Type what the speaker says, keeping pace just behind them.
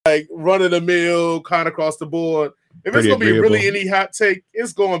like run of the mill, kind of across the board. If Pretty it's gonna agreeable. be really any hot take,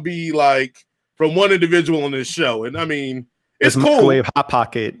 it's gonna be like from one individual on this show. And I mean, it's cool. Microwave Hot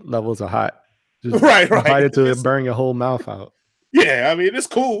Pocket levels of hot. Just right. Bite it to burn your whole mouth out. Yeah, I mean, it's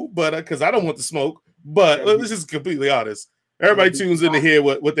cool, but because I don't want the smoke. But let's just be completely honest. Everybody tunes in to hear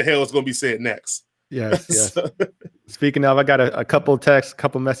what the hell is going to be said next. Yes. Speaking of, I got a couple texts,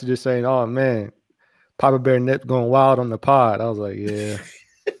 couple messages saying, "Oh man, Papa Bear Nip going wild on the pod." I was like, "Yeah."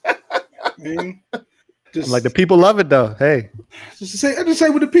 Man, I'm like, the people love it though. Hey, just say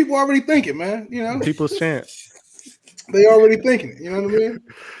what the people already thinking, man. You know, people's chant. They already thinking it. You know what I mean?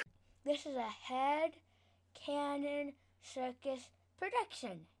 This is a Head Cannon Circus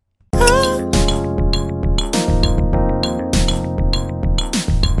production.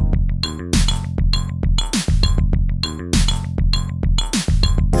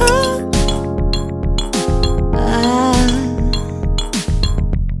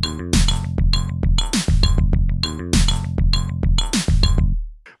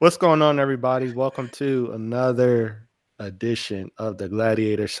 What's going on, everybody? Welcome to another edition of the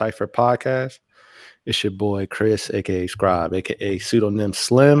Gladiator Cypher podcast. It's your boy Chris, aka Scribe, aka pseudonym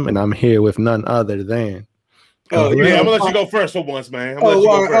Slim, and I'm here with none other than. I'm gonna let you go first for once, man. I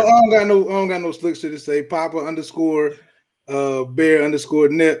don't got no slick shit to say. Papa _Bear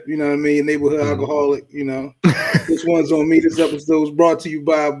 _Nip. You know what I mean? Neighborhood alcoholic. You know, this one's on me. This episode was brought to you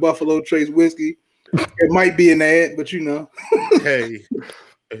by Buffalo Trace Whiskey. It might be an ad, but you know. Hey.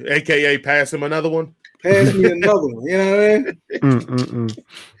 AKA pass him another one. Pass me another one. You know what I mean?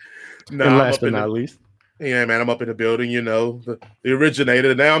 And last but not least. Yeah, man, I'm up in the building, you know, the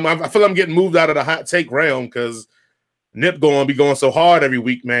originator. Now I feel I'm getting moved out of the hot take realm because Nip be going so hard every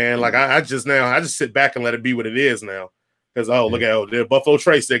week, man. Like I just sit back and let it be what it is now. Because look at they're Buffalo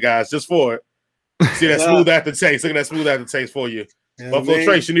Trace there, guys, just for it. See that smooth aftertaste. Look at that smooth aftertaste for you. Yeah, Buffalo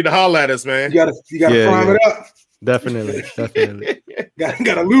Trace, you need to holler at us, man. You gotta prime it up. Definitely.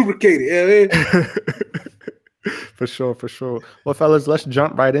 Gotta lubricate it. Yeah, For sure. Well, fellas, let's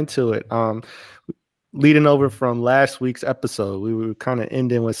jump right into it. Leading over from last week's episode, we were kind of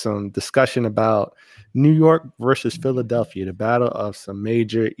ending with some discussion about New York versus Philadelphia, the battle of some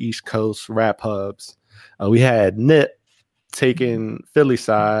major East Coast rap hubs. We had Nip taking Philly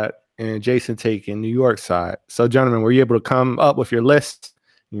side and Jason taking New York side. So, gentlemen, were you able to come up with your list?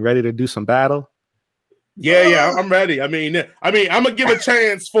 You ready to do some battle? Yeah, I'm ready. I mean, I'm gonna give a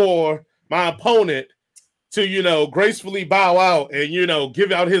chance for my opponent to, you know, gracefully bow out and, you know,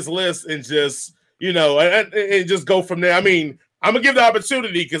 give out his list and just, you know, and just go from there. I mean, I'm gonna give the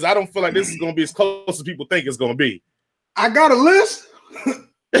opportunity because I don't feel like this is gonna be as close as people think it's gonna be. I got a list.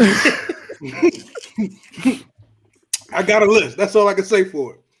 I got a list. That's all I can say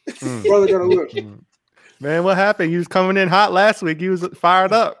for it. Brother got a list. Man, what happened? You was coming in hot last week. You was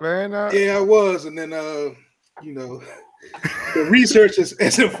fired up, man. Yeah, I was. And then, you know, the research has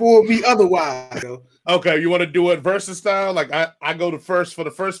informed me otherwise. You know? Okay, you want to do it versus style? Like I go to first for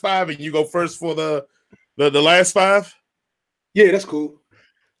the first five and you go first for the last five? Yeah, that's cool.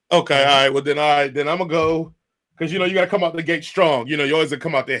 Okay, all right. Well, then I'm going to go because, you know, you got to come out the gate strong. You know, you always got to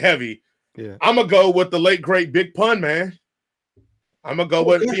come out there heavy. Yeah. I'm going to go with the late, great Big Pun, man. I'm going to go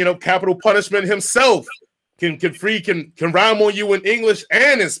with, you know, Capital Punishment himself. Can rhyme on you in English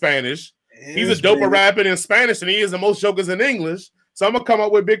and in Spanish. He's a doper rapping in Spanish than he is in most jokers in English. So I'm gonna come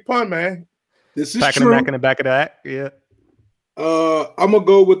up with Big Pun, man. This is true. Back in the back of that, yeah. I'm gonna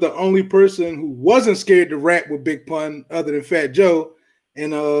go with the only person who wasn't scared to rap with Big Pun other than Fat Joe,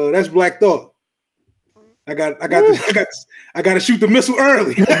 and that's Black Thought. I got to shoot the missile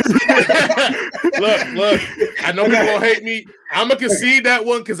early. Look. I know people gonna hate me. I'm gonna concede that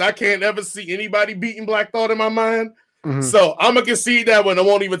one because I can't ever see anybody beating Black Thought in my mind. Mm-hmm. So I'm gonna concede that one. I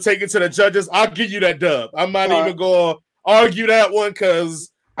won't even take it to the judges. I'll give you that dub. I'm not even gonna argue that one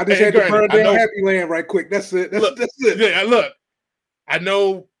because I just had to burn down Happy Land right quick. That's it. That's it. Yeah, look. I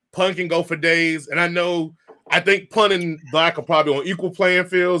know Pun can go for days, and I think Pun and Black are probably on equal playing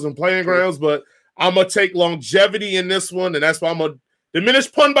fields and playing grounds, but I'm gonna take longevity in this one, and that's why I'm gonna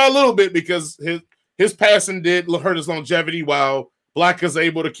diminish Pun by a little bit because his passing did hurt his longevity, while Black is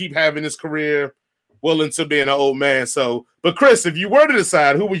able to keep having his career well into being an old man. So, but Chris, if you were to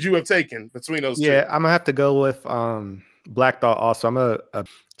decide, who would you have taken between those two? Yeah, I'm gonna have to go with Black Thought. Also, I'm gonna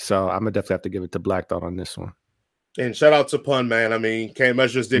definitely have to give it to Black Thought on this one. And shout out to Pun, man. I mean, can't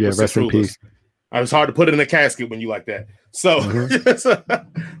measure his dick with rest in peace. It was hard to put it in a casket when you like that. So,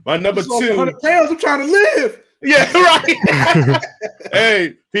 my number 2. 100 pounds. I'm trying to live. Yeah, right.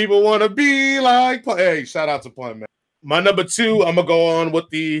 Hey, people want to be like Pun. Hey, shout out to Pun, man. My number 2, I'm gonna go on with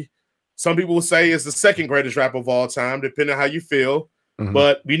some people will say is the second greatest rapper of all time, depending on how you feel.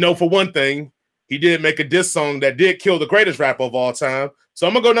 But we know for one thing, he did make a diss song that did kill the greatest rapper of all time. So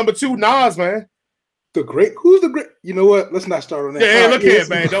I'm gonna go number 2, Nas, man. Who's the great? You know what? Let's not start on that. Yeah, hey, look here,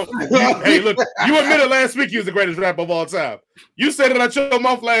 man. Hey, look, you admitted last week he was the greatest rapper of all time. You said it out your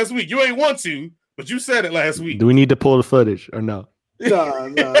mouth last week. You ain't want to, but you said it last week. Do we need to pull the footage or no?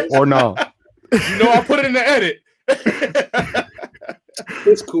 No. Or no? You know, I'll put it in the edit.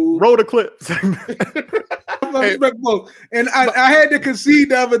 It's cool. Roll the clips. And I had to concede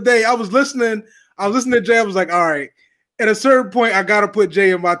the other day. I was listening to Jay. I was like, all right. At a certain point, I gotta put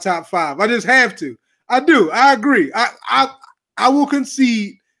Jay in my top 5. I just have to. I do. I agree. I will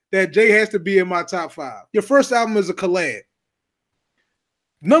concede that Jay has to be in my top 5. Your first album is a collab.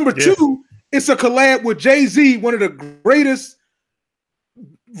 Number 2, it's a collab with Jay-Z, one of the greatest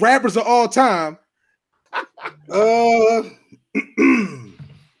rappers of all time. I know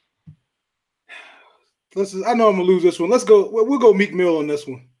I'm gonna lose this one. Let's go. We'll go Meek Mill on this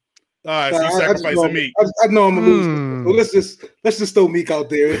one. All right, so you sacrificing Meek. I know I'm gonna lose. So let's just throw Meek out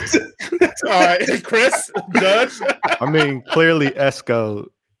there. All right, Chris, Judge. I mean, clearly Esco.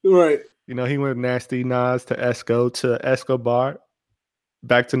 Right. You know, he went Nasty Nas to Esco to Escobar,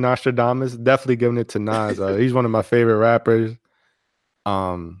 back to Nostradamus. Definitely giving it to Nas. He's one of my favorite rappers.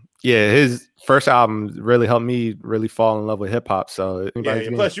 His first album really helped me really fall in love with hip hop. So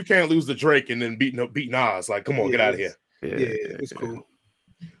plus you can't lose to Drake and then beat Nas. Like, come on, get out of here. Yeah, it's cool.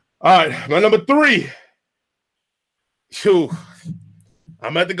 All right, my number 3.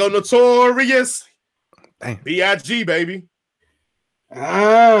 I'm at to go Notorious. B.I.G. baby.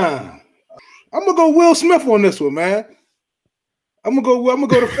 I'm gonna go Will Smith on this one, man. I'm gonna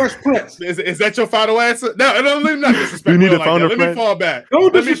go to Fresh Prince. Is that your final answer? No, let me not disrespect you need Will to phone Let me fall back.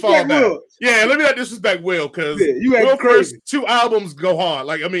 Don't disrespect Will. Yeah, let me not disrespect Will because Will's first 2 albums go hard.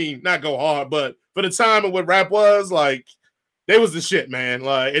 Like, I mean, not go hard, but for the time of what rap was, like, they was the shit, man.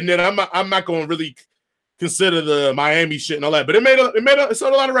 Like, and then I'm not gonna really consider the Miami shit and all that, but it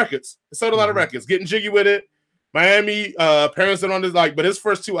sold a lot of records. It sold a lot of records. Getting jiggy with it. Miami, Parents and on this, like, but his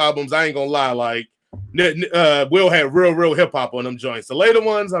first 2 albums, I ain't gonna lie, like. Will had real hip hop on them joints. The later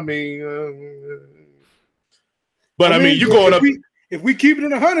ones, I mean, you going up. If we keep it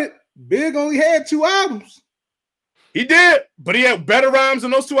in 100, Big only had 2 albums. He did, but he had better rhymes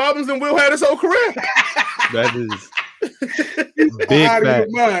in those 2 albums than Will had his whole career. That is big out of your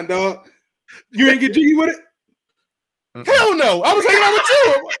mind, dog. You ain't get jiggy with it? Hell no! I was hanging out with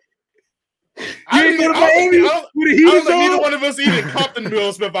you. You ain't go to Miami with the heaters on? Neither one of us even caught the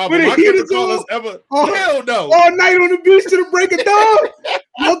Will Smith album. I can't recall us ever. Hell no. All night on the beach to the break of dawn.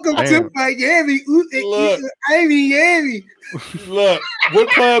 Welcome to Miami. Miami. Look, what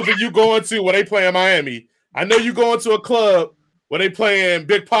clubs are you going to where they play in Miami? I know you going to a club where they playing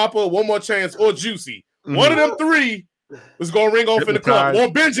Big Papa, One More Chance, or Juicy. One of them 3 is going to ring off in the club.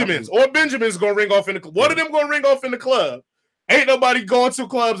 Or Benjamin's going to ring off in the club. One of them going to ring off in the club. Ain't nobody going to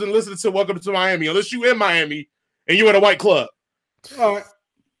clubs and listening to Welcome to Miami unless you in Miami and you at a white club. All right.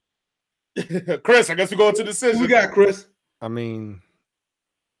 Chris, I guess we're going to decision. Who we got, Chris? I mean,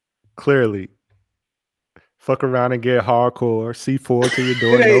 clearly, fuck around and get hardcore. C4 to your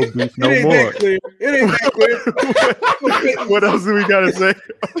door, no beef, no more. It ain't that clear. What else do we got to say?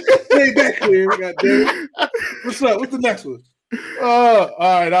 It ain't that clear. Goddamn. What's up? What's the next one? All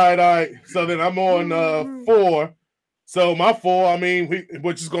right. So then I'm on 4. So my 4, I mean,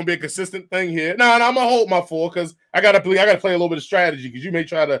 which is going to be a consistent thing here. I'm gonna hold my 4 because I gotta play a little bit of strategy because you may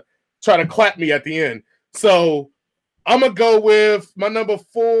try to clap me at the end. So I'm gonna go with my number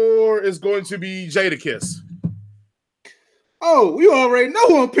 4 is going to be Jadakiss. Oh, you already know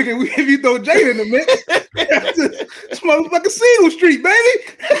who I'm picking if you throw Jada in the mix. It's like a single street, baby.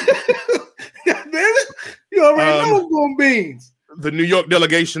 Damn it. You already know who's going beans. The New York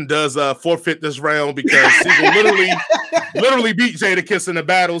delegation does forfeit this round because he will literally beat Jadakiss in the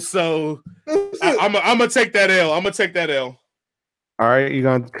battle. So I'm gonna take that L. All right, you're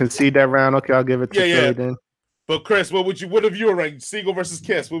gonna concede that round. Okay, I'll give it to Philly then. But Chris, what have you ranked? Siegel versus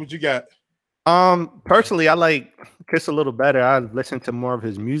Kiss. What would you got? Personally, I like Kiss a little better. I listen to more of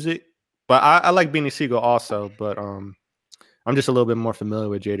his music, but I like Beanie Siegel also. But I'm just a little bit more familiar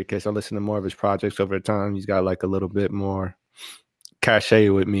with Jadakiss. I listen to more of his projects over time. He's got like a little bit more cachet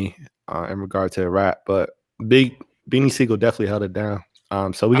with me in regard to rap, but Beanie Siegel definitely held it down.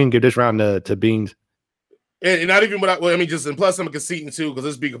 So we can give this round to Beans. And not even just and plus I'm conceding too, because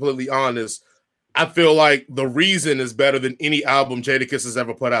let's be completely honest. I feel like The Reason is better than any album Jadakiss has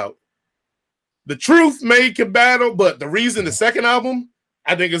ever put out. The Truth can battle, but The Reason, the second album,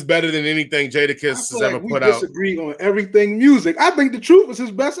 I think is better than anything Jadakiss has ever put out. We disagree on everything music. I think The Truth was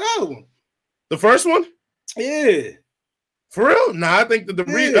his best album. The first one? Yeah. For real? Nah, I think that the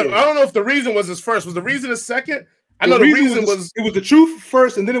reason. I don't know if the reason was his first. Was the reason his second? I know the reason was it was the truth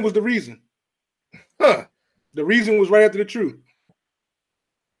first, and then it was the reason. Huh? The reason was right after the truth.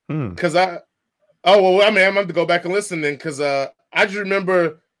 Because I mean, I'm gonna have to go back and listen then. Because I just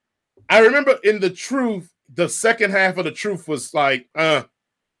remember. I remember in the truth, the second half of the truth was like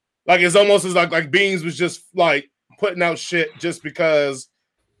it's almost as like Beans was just like putting out shit just because.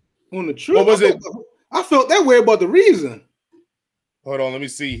 On the truth, what was it? I felt that way about the reason. Hold on, let me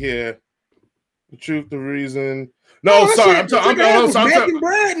see here. The truth, the reason. No, sorry, I'm talking. Mac and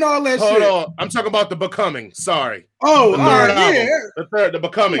Brad and all that shit. Hold on, I'm talking about the becoming. Sorry. Oh, all right, yeah. The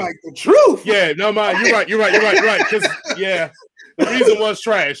becoming. Like the truth. Yeah, no, you're right. Because the reason was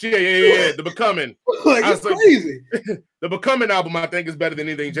trash. Yeah. The becoming. Like it's crazy. The Becoming album, I think, is better than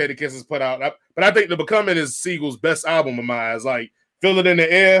anything Jadakiss has put out. But I think the Becoming is Siegel's best album in my eyes. Like, Feel It in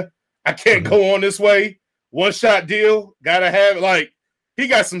the Air. I Can't Go On This Way. One Shot Deal. Gotta have it. Like, he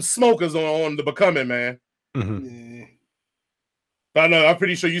got some smokers on the Becoming, man. Yeah. But I know, I'm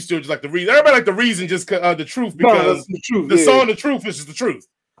pretty sure you still just like the reason. Everybody like the reason, just the truth, because the truth. The song, the truth is just the truth.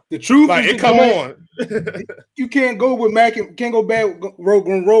 The truth, like it come on. You can't go with Mac and can't go bad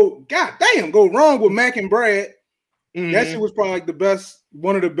road. God damn, go wrong with Mac and Brad. That shit was probably like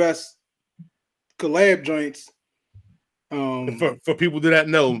one of the best collab joints. For people that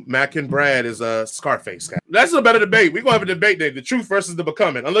know, Mac and Brad is a Scarface guy. That's a better debate. We're gonna have a debate day: the truth versus the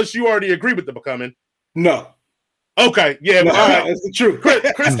Becoming. Unless you already agree with the Becoming. No. Okay, yeah, no, all right. It's the truth.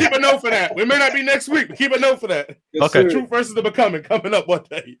 Chris, keep a note for that. We may not be next week, but keep a note for that. Yes, okay. Sir. Truth versus the Becoming coming up one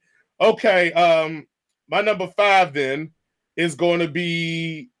day. Okay, my number 5 then is going to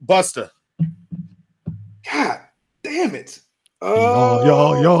be Buster. God damn it! Yo.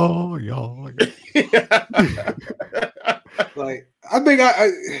 Like I think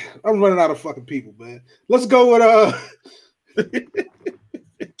I'm running out of fucking people, man. Let's go with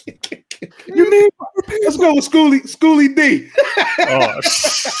let's go with Schoolie D.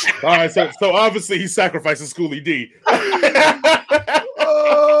 All right, so obviously he's sacrificing Schoolie D.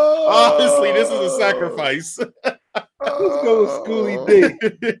 Obviously, this is a sacrifice. Let's go with Schoolie D.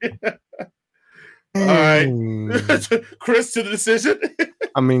 All right, Chris, to the decision.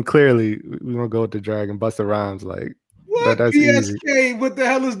 I mean, clearly we're gonna go with the Dragon Busta Rhymes. Like, what? that's PSK? easy. What the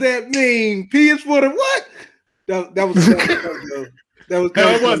hell does that mean? P is for the what? That was dope. That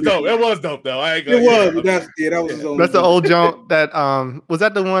was dope. It was dope though. I ain't gonna, it was. That was his own. That's the old joint that was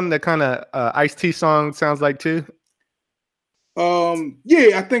that the one that kind of Ice-T song sounds like too?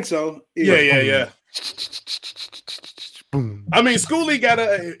 Yeah, I think so. Yeah. Boom. I mean, Schoolie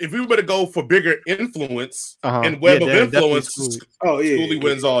if we were to go for bigger influence and web of influence, Schoolie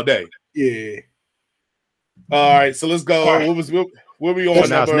wins all day. Yeah. All right, so let's go. Right. What we on?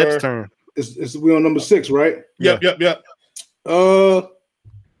 Now it's Nip's turn. We on number 6, right? Yep. I'm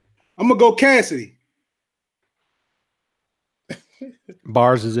gonna go Cassidy.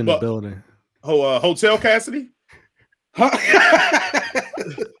 Bars is in the building. Hotel Cassidy. Huh?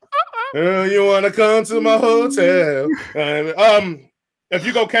 You want to come to my hotel? If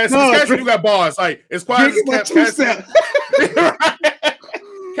you go Cassidy, you got bars. Like it's quiet as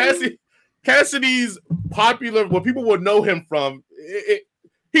Cassidy's popular. What people would know him from.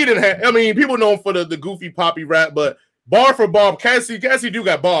 He didn't have. I mean, people know him for the goofy poppy rap, but bar for bar, Cassidy do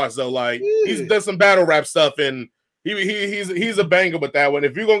got bars though. Like he's done some battle rap stuff, and he's a banger with that one.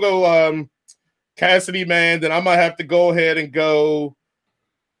 If you're gonna go Cassidy, man, then I might have to go ahead and go.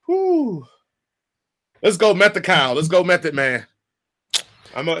 Let's go Method Kyle. Let's go Method Man.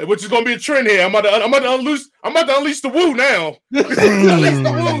 Which is gonna be a trend here. I'm about to unleash the woo now.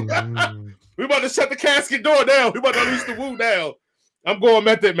 We're about to shut the casket door down. We're about to unleash the woo now. I'm going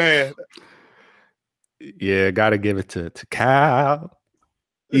Method Man. Yeah, gotta give it to Kyle.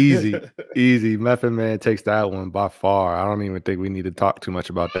 Easy. Method Man takes that one by far. I don't even think we need to talk too much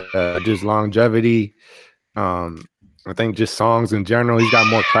about that. Just longevity. I think just songs in general. He's got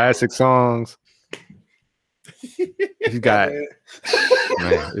more classic songs. He's got.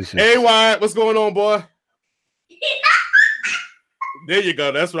 Hey, Wyatt, what's going on, boy? There you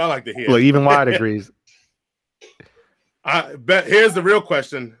go. That's what I like to hear. Well, even Wyatt agrees. I bet. Here's the real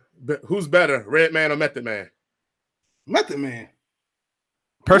question: who's better, Redman or Method Man? Method Man.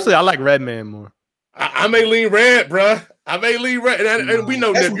 Personally, I like Redman more. I may lean Red, bruh. I may lean Red, and we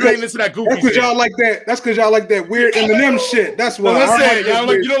know that you ain't into that goofy. That's because y'all like that. That's because y'all like that weird Eminem shit. That's why. You don't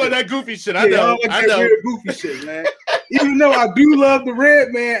like that goofy shit. I know. I know. Weird goofy shit, man. Even though I do love the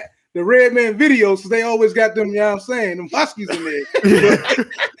Redman videos, because they always got them. You know what I'm saying? Them huskies in there.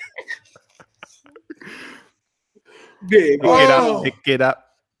 Pick it up.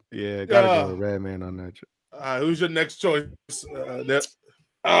 Yeah, gotta go with Redman on that. Who's your next choice?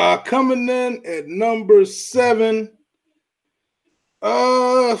 Coming in at number 7.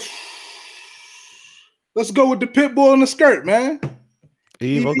 Let's go with the pit bull in the skirt, man.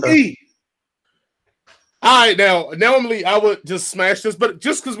 Eve, EVE. okay. All right, now normally I would just smash this, but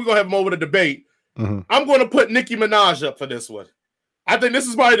just because we're gonna have more of a debate, I'm going to put Nicki Minaj up for this one. I think this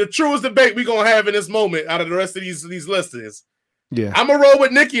is probably the truest debate we're gonna have in this moment out of the rest of these listings. Yeah, I'm gonna roll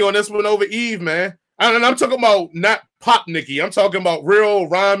with Nicki on this one over Eve, man. And I'm talking about not pop Nicki. I'm talking about real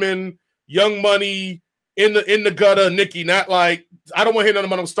rhyming, Young Money in the gutter Nicki. Not like I don't want to hear none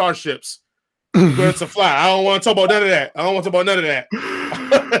about them starships. Birds to fly. I don't want to talk about none of that.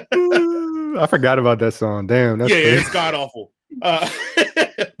 I forgot about that song. Damn, that's crazy. It's god awful. But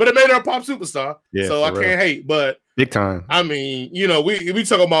it made her a pop superstar. Yeah, so I can't hate. But big time. I mean, we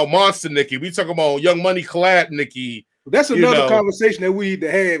talking about Monster Nicki. We talking about Young Money collab Nicki. That's another conversation that we need to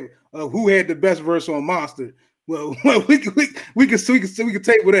have of who had the best verse on Monster. Well, we can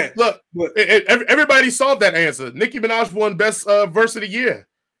table that. Look, everybody saw that answer. Nicki Minaj won best verse of the year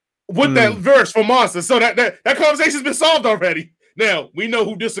with that verse for Monster. So that conversation's been solved already. Now we know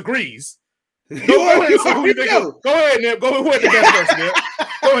who disagrees. Go ahead, Nip. Go ahead, the best verse, Nip.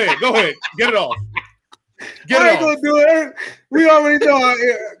 Go ahead. Get it off. Gonna do it. We already know.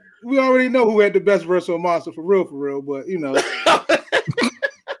 We already know who had the best verse on Monster for real. But we know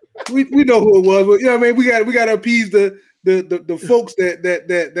who it was. But I mean, we got to appease the folks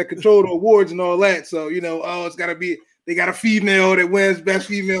that control the awards and all that. So it's got to be they got a female that wins best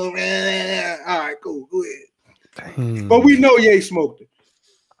female. All right, cool, go ahead. Dang. But we know Ye smoked it.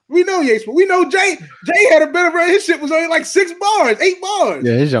 We know Jay had a better verse. His shit was only like 6 bars, 8 bars.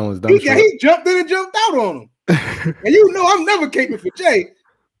 Yeah, his joint was dumb. He jumped in and jumped out on him. And I'm never caping for Jay.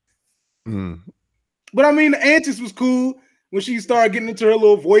 But I mean, the antics was cool when she started getting into her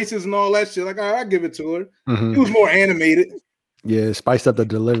little voices and all that shit. Like, all right, I give it to her. It was more animated. Yeah, spiced up the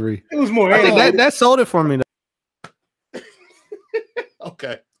delivery. It was more animated. That sold it for me.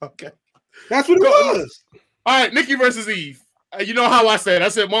 Okay. That's what it was. All right, Nicki versus Eve. You know how I said? I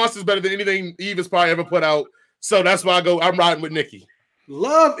said Monster's better than anything Eve has probably ever put out. So that's why I'm riding with Nicki.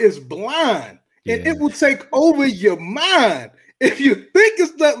 Love is blind, and it will take over your mind. If you think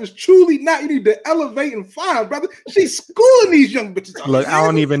it's that was truly not, you need to elevate and find, brother. She's schooling these young bitches. Look, I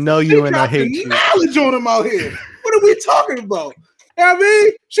don't even know you, and I hate you. Knowledge on them out here. What are we talking about? I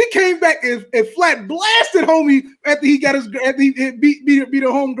mean, she came back and flat blasted homie after he beat her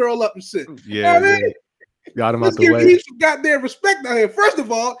homegirl up and shit. Yeah, I mean, got him out the way. Eve got their respect out here. First of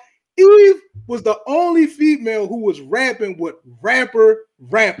all, Eve was the only female who was rapping with rappers.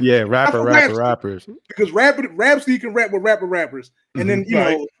 Yeah, rappers. Because Rhapsody can rap with rappers. And then,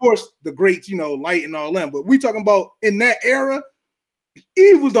 of course, the greats, Light and all them. But we talking about in that era,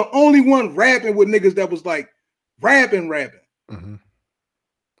 Eve was the only one rapping with niggas that was like rapping.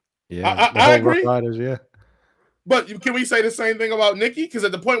 Yeah, I agree. Riders, yeah. But can we say the same thing about Nicki? Because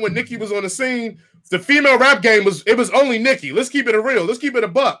at the point when Nicki was on the scene, the female rap game was only Nicki. Let's keep it real. Let's keep it a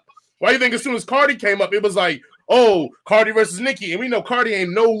buck. Why do you think as soon as Cardi came up, it was like, oh, Cardi versus Nicki, and we know Cardi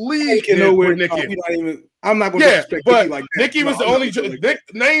ain't no league with Nicki. I'm not going to disrespect but Nicki like that. Nicki was the only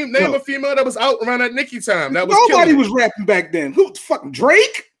name a female that was out around that Nicki time. That was nobody was rapping back then. Who the fuck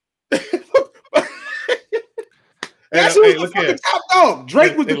Drake? That's who was the fucking top dog.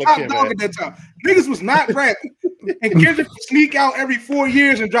 Drake was the top dog at that time. Niggas was not rapping. And Kendrick would sneak out every 4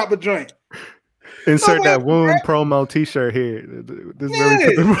 years and drop a joint. Insert that Wound promo T-shirt here. This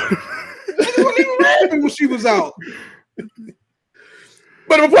Niggas wasn't even rapping when she was out.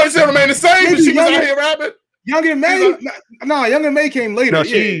 But the point still remained the same when she was out here rapping. Young and May? Young and May came later. No,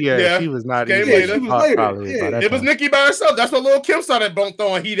 she was not. Came later. She was later. It was Nicki by herself. That's what Lil Kim started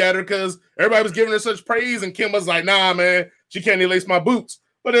throwing heat at her because everybody was giving her such praise, and Kim was like, "Nah, man, she can't lace my boots."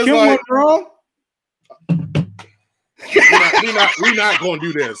 But it's Kim like, went wrong. We're not going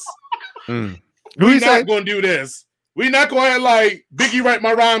to do this. We're not going to do this. We're not going to like Biggie write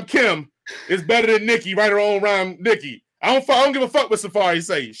my rhyme. Kim is better than Nicki write her own rhyme. Nicki, I don't give a fuck what Safari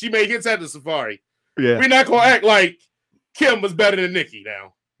say. She made hits at the Safari. Yeah, we're not gonna act like Kim was better than Nicki.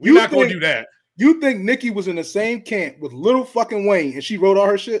 Now we're not gonna do that. You think Nicki was in the same camp with Little fucking Wayne and she wrote all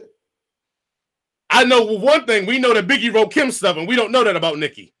her shit? I know one thing. We know that Biggie wrote Kim stuff, and we don't know that about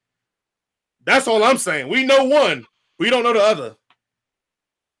Nicki. That's all I'm saying. We know one. We don't know the other.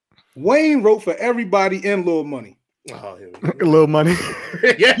 Wayne wrote for everybody in Lil Money. Oh, Lil Money.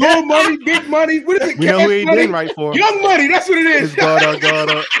 Yeah. Lil Money, Big Money. What is it? We know who he did right for. Young Money. That's what it is. God.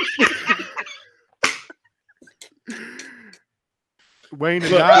 Wayne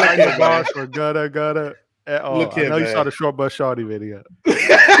did not write the bars for Gutta at all. Look here, I know man. you saw the Short Bus Shorty video.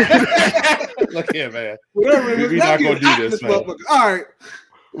 Look here, man. Whatever it was, We're not gonna do this, man. All right.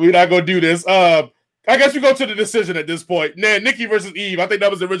 We're not gonna do this. I guess we go to the decision at this point. Man, Nikki versus Eve. I think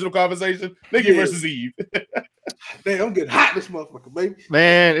that was the original conversation. Nikki versus Eve. Damn, I'm getting hot this motherfucker, baby.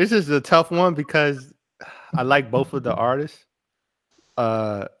 Man, this is a tough one because I like both of the artists.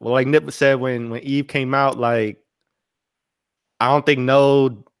 Well, like Nip said, when Eve came out, like I don't think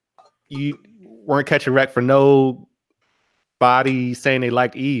you weren't catching wreck for nobody saying they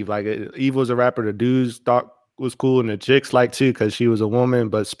liked Eve. Like Eve was a rapper the dudes thought was cool and the chicks liked too because she was a woman,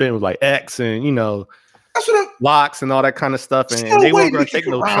 but Spin was like X and That's what locks and all that kind of stuff, and they weren't gonna take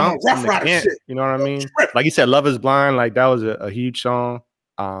no chunks from the Kent, you know what I mean? Like you said, Love Is Blind, like that was a huge song,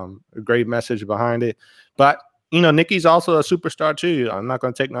 a great message behind it. But Nicki's also a superstar too. I'm not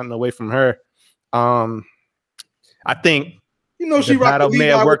gonna take nothing away from her. I think she the battle may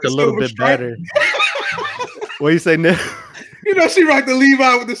have worked a little bit better. What do you say, Nick? She rocked the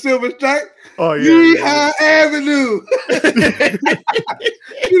Levi with the silver stripe. Oh yeah, Lehigh Avenue. The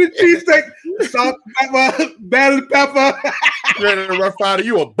cheesesteak, salt, pepper, battered pepper. You're a Rough Rider.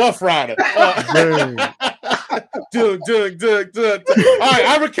 You a Buff Rider. Doug. All right,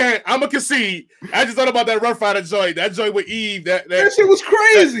 I'm gonna concede. I just thought about that Rough Rider joint. That joint with Eve. That shit was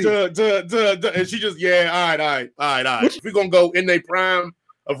crazy. And she just all right. If we're gonna go in their prime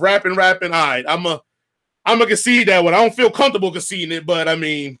of rapping. All right, I'm gonna concede that one. I don't feel comfortable conceding it, but I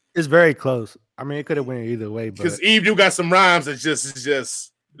mean, it's very close. I mean, it could have went either way, because Eve, you got some rhymes that just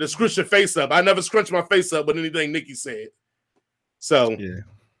scrunch your face up. I never scrunch my face up with anything Nikki said. So yeah,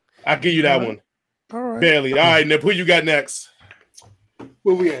 I'll give you that one. All right. Barely. All right, Nip, who you got next?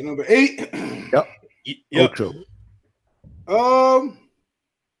 Where we at? Number 8? Yep. I'm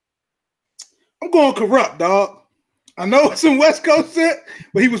going Corrupt, dog. I know it's some West Coast shit,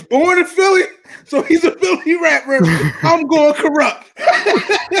 but he was born in Philly, so he's a Philly rapper. I'm going Corrupt.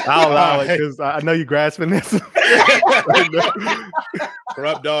 I'll allow it because I know you grasping this.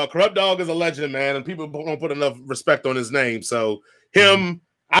 Corrupt Dog is a legend, man, and people don't put enough respect on his name. So him,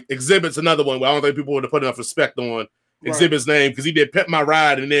 Exhibit's another one where I don't think people would have put enough respect on Exhibit's name because he did Pimp My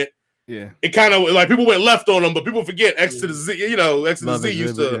Ride, and it kind of like people went left on him, but people forget X to the Z. X to the Z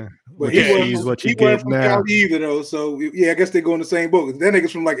used to. But he went from Cali either though, so I guess they go in the same boat. That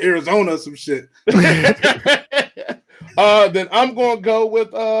nigga's from like Arizona or some shit. Then I'm gonna go with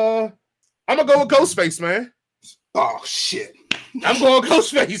Ghostface, man. Oh shit! I'm going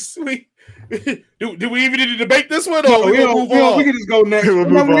Ghostface. Do we even need to debate this one, or we can move on? We can just go next. We'll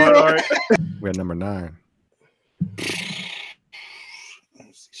move on. All right. We're at number 9.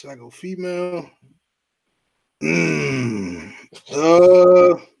 Should I go female? Man,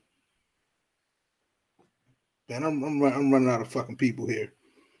 I'm running out of fucking people here.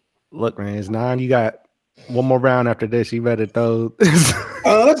 Look, man, it's 9. You got one more round after this. You better throw.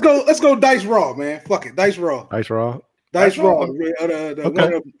 Let's go Dice Raw, man. Fuck it, Dice Raw. Dice Raw. One of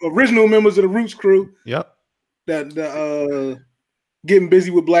the original members of the Roots crew. Yep. That getting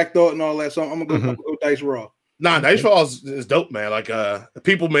busy with Black Thought and all that. So I'm gonna go Dice Raw. Nah, Dice Raw is dope, man. Like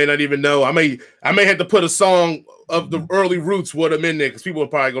people may not even know. I may have to put a song of the early Roots with them in there because people are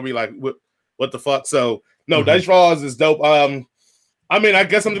probably gonna be like, what the fuck? So no, Dice Raw is dope. I mean, I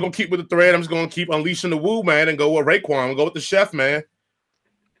guess I'm just gonna keep with the thread. I'm just gonna keep unleashing the woo, man, and go with Raekwon. Go with the chef, man.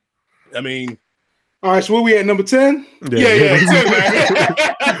 I mean, all right. So where we at, number 10? Yeah, 10,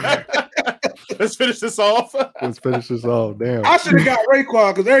 man. Let's finish this off. Damn. I should have got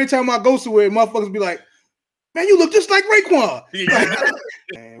Raekwon because every time I go somewhere, motherfuckers be like, "Man, you look just like Raekwon." Yeah.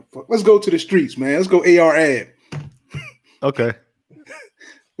 Man, let's go to the streets, man. Let's go AR Ab. Okay.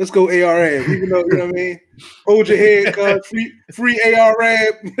 Let's go AR Ab. Even though, you know what I mean? Hold your head, cuz. Free AR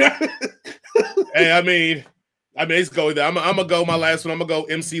Ab. Hey, I mean, let's go there. I'm gonna go my last one. I'm gonna go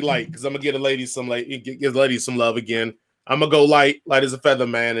MC Light because I'm gonna give the ladies some give ladies some love again. I'm gonna go light as a feather,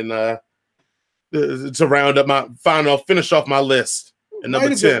 man, and to round up finish off my list. And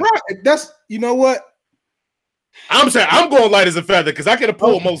number 10. That's, you know what? I'm saying I'm going light as a feather because I could have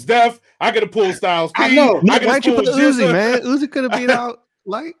pulled Mos Def. I could have pulled Styles P. I know. Why'd you put Uzi, man? Uzi could have beat out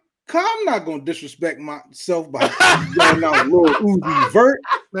light. I'm not gonna disrespect myself by going out Lil Uzi Vert.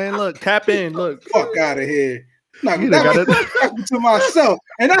 Man, look, tap in. Look, fuck out of here. Not to myself,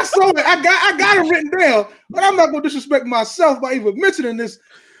 and I saw it. I got it written down, but I'm not gonna disrespect myself by even mentioning this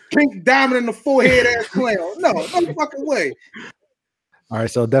pink diamond in the forehead ass clown. No fucking way. All right,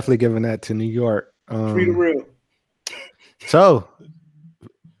 so definitely giving that to New York. Free the real. So,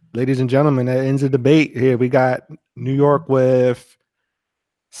 ladies and gentlemen, that ends the debate here. We got New York with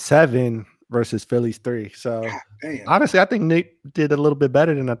 7 versus Philly's 3. So, honestly, I think Nick did a little bit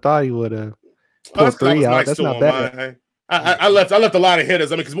better than I thought he would have. Pulled 3 out. That's not bad. I left a lot of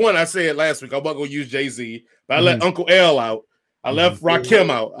hitters. I mean, because one, I said last week I wasn't gonna use Jay-Z, but I let Uncle L out. I left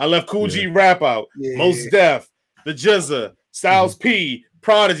Rakim out. I left Cool G Rap out. Mos Def, The Jizza, Styles P,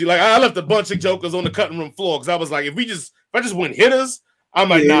 Prodigy. Like I left a bunch of jokers on the cutting room floor because I was like, if I just went hitters, I'm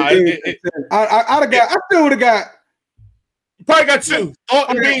like, nah. I still would have got. Probably got two.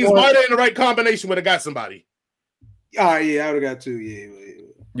 Thought and Beans might have in the right combination would have got somebody. I would have got two. Yeah.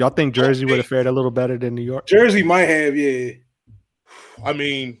 Y'all think Jersey would have fared a little better than New York? Jersey might have, yeah. I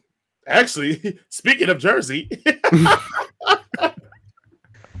mean, actually, speaking of Jersey,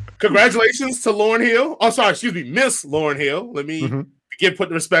 congratulations to Lauryn Hill. Oh, sorry, excuse me, Miss Lauryn Hill. Let me put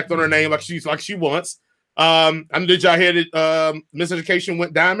the respect on her name like she wants. Did y'all hear that Miss Education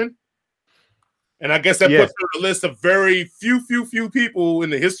went diamond? And I guess that puts her on a list of very few people in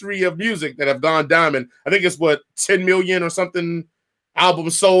the history of music that have gone diamond. I think it's 10 million or something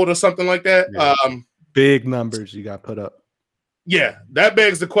albums sold or something like that. Yeah. Big numbers you got put up. Yeah, that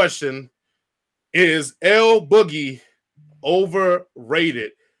begs the question: is L Boogie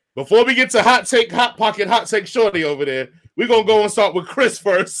overrated? Before we get to hot take shorty over there, we're gonna go and start with Chris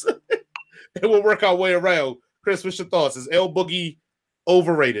first, and we'll work our way around. Chris, what's your thoughts? Is L Boogie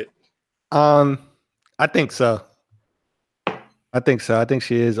overrated? I think so. I think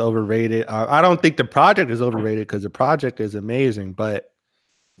she is overrated. I don't think the project is overrated because the project is amazing. But,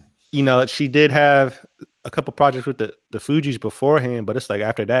 she did have a couple projects with the Fugees beforehand. But it's like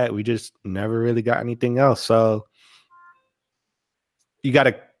after that, we just never really got anything else. So you got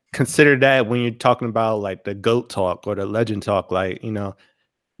to consider that when you're talking about like the GOAT talk or the legend talk. Like,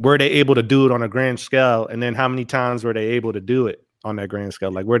 were they able to do it on a grand scale? And then how many times were they able to do it on that grand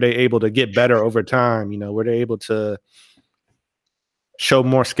scale? Like, were they able to get better over time? Were they able to show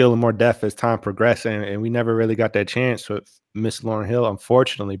more skill and more depth as time progressed? And we never really got that chance with Miss Lauryn Hill,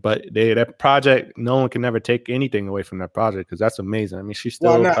 unfortunately. But that project, no one can never take anything away from that project because that's amazing. I mean, she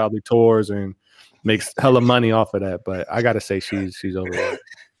still probably tours and makes hella money off of that. But I got to say she's overrated.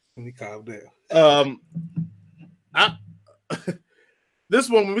 Let me calm down. This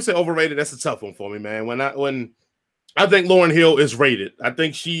one, when we say overrated, that's a tough one for me, man. When I think Lauryn Hill is rated. I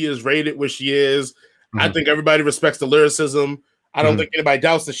think she is rated where she is. I think everybody respects the lyricism. I don't think anybody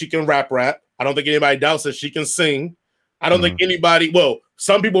doubts that she can rap. I don't think anybody doubts that she can sing. I don't think anybody,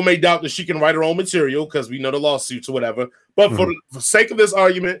 some people may doubt that she can write her own material because we know the lawsuits or whatever. But for sake of this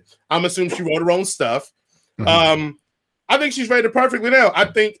argument, I'm assuming she wrote her own stuff. I think she's rated perfectly now. I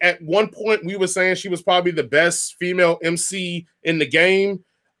think at one point we were saying she was probably the best female MC in the game.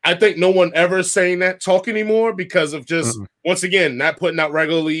 I think no one ever is saying that talk anymore because of just, once again, not putting out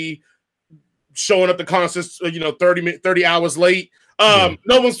regularly, showing up to concerts, 30 hours late. No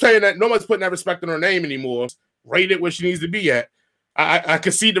one's saying that. No one's putting that respect on her name anymore. Rated where she needs to be at. I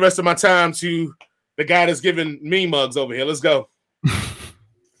concede the rest of my time to the guy that's giving me mugs over here. Let's go.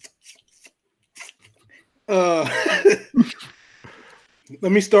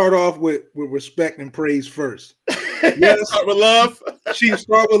 Let me start off with respect and praise first. Yes, start with love.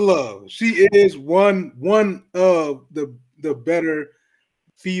 Start with love. She is one of the better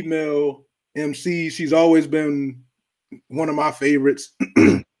female MCs. She's always been one of my favorites.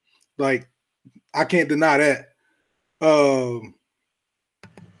 Like, I can't deny that. The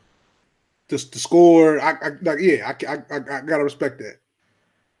score, I gotta respect that.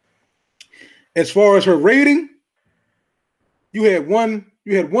 As far as her rating, you had one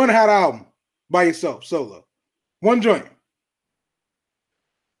hot album by yourself, solo. One joint.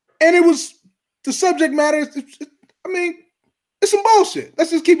 And it was the subject matter. It's some bullshit.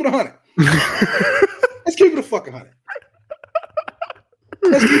 Let's just keep it 100. Let's keep it a fucking 100.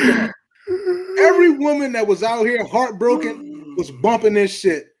 Let's keep it 100. Every woman that was out here heartbroken was bumping this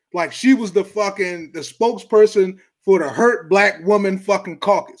shit like she was the spokesperson for the hurt black woman fucking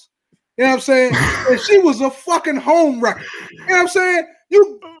caucus. You know what I'm saying? And she was a fucking home record. You know what I'm saying?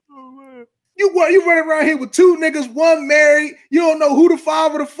 You running around here with two niggas, one married. You don't know who the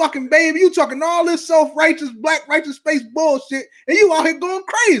father of the fucking baby. You talking all this self-righteous, black righteous space bullshit, and you out here going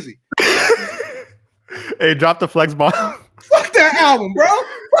crazy. Hey, drop the flex bomb. Fuck that album, bro.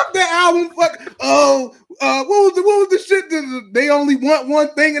 Fuck that album. Fuck. What was the shit that they only want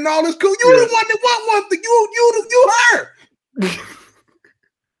one thing and all this cool? You the one that want one thing. You her.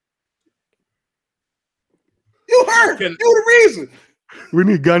 You her. You the reason. We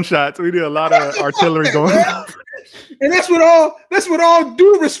need gunshots. We need a lot of artillery going on. And that's with all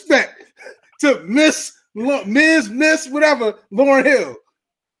due respect to Miss whatever, Lauryn Hill.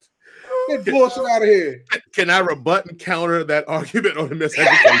 Get bullshit out of here. Can I rebut and counter that argument on the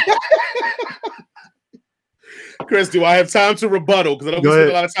miseducation? Chris, do I have time to rebuttal? Because I don't spend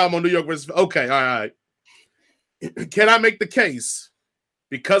a lot of time on New York versus. Okay, all right. can I make the case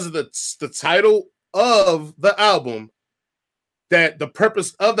because of the title of the album that the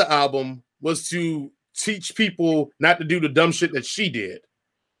purpose of the album was to teach people not to do the dumb shit that she did?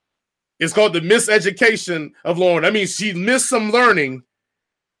 It's called the miseducation of Lauryn. That means she missed some learning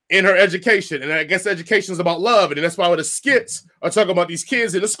in her education. And I guess education is about love. And that's why the skits are talking about these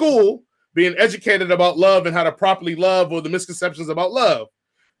kids in the school being educated about love and how to properly love or the misconceptions about love.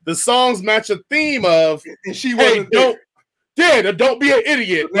 The songs match a theme of, and she wasn't don't be an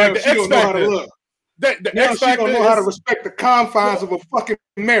idiot. Like the she don't know how to look. Now she don't know how to respect the confines of a fucking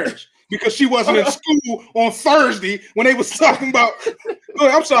marriage because she wasn't in school on Thursday when they was talking about. Go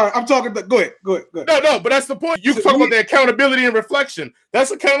ahead, I'm sorry, I'm talking. Go ahead. No, but that's the point. You talk about the accountability and reflection. That's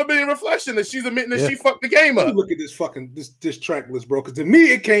accountability and reflection that she's admitting that she fucked the game up. Look at this fucking this track list, bro. Because to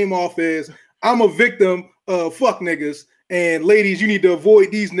me, it came off as I'm a victim of fuck niggas. And ladies, you need to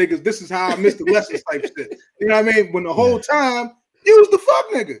avoid these niggas. This is how I missed the lessons type shit. You know what I mean? When the whole time, you was the fuck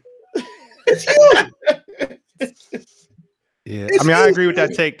nigga. It's you. Yeah, I mean, I agree with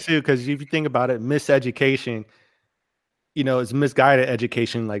that take too, because if you think about it, miseducation, it's misguided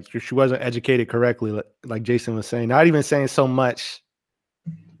education. Like she wasn't educated correctly, like Jason was saying. Not even saying so much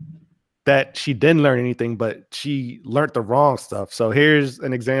that she didn't learn anything, but she learned the wrong stuff. So here's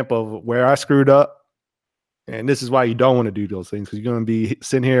an example of where I screwed up. And this is why you don't want to do those things, because you're going to be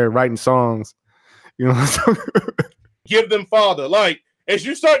sitting here writing songs. Give them father. Like, as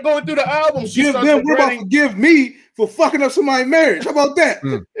you start going through the album, give them. We're about to give me for fucking up somebody's marriage. How about that?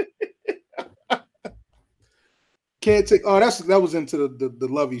 Can't take. Oh, that was into the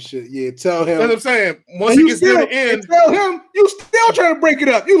lovey shit. Yeah, tell him. That's what I'm saying. Once he gets near the end, tell him you still trying to break it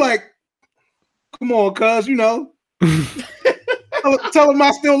up. You like, come on, cuz tell him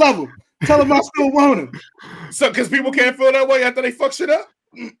I still love him. Tell him I still want him. So, because people can't feel that way after they fuck shit up.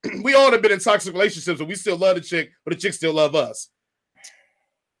 We all have been in toxic relationships, but we still love the chick, but the chick still love us.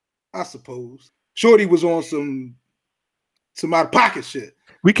 I suppose. Shorty was on some out of pocket shit.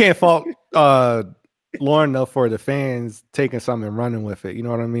 We can't fault Lauryn though for the fans taking something and running with it. You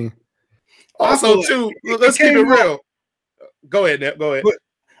know what I mean? Also, too, let's keep it real. Go ahead, Nep. Go ahead. But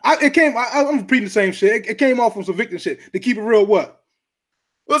I'm repeating the same shit. It came off from some victim shit. To keep it real, what?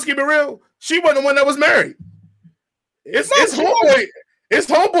 Let's keep it real. She wasn't the one that was married. It's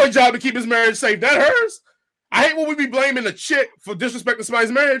homeboy job to keep his marriage safe. Not hers. I hate when we be blaming a chick for disrespecting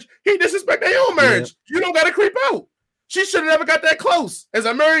somebody's marriage. He disrespect their own marriage. Yeah. You don't got to creep out. She should have never got that close. As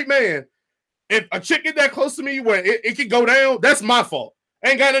a married man, if a chick get that close to me where it could go down, that's my fault.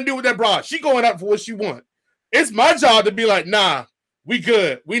 Ain't got nothing to do with that broad. She going up for what she want. It's my job to be like, nah, we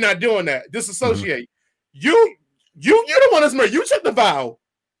good. We not doing that. Disassociate. You the one that's married. You took the vow.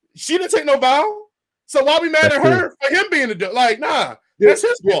 She didn't take no vow. So why we mad at her for him being like, nah, that's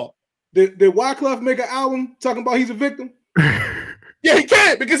his fault. Did Wyclef make an album talking about he's a victim? Yeah, he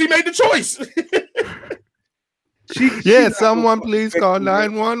can't because he made the choice. Someone please call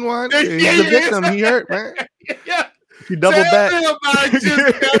 911. He's a victim. He hurt, man. Yeah. He doubled back. I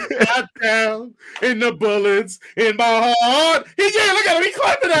just got shot down in the bullets in my heart. Look at him. He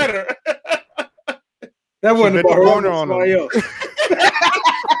clapping at her. That wasn't about her on somebody else.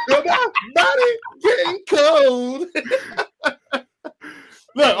 Body getting cold.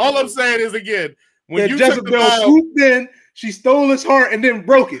 Look, all I'm saying is again, when you Jezebel swooped in, she stole his heart and then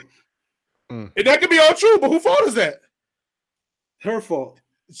broke it. And that could be all true, but whose fault is that? Her fault.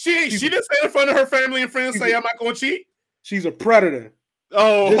 She didn't stand in front of her family and friends say I'm not going to cheat. She's a predator.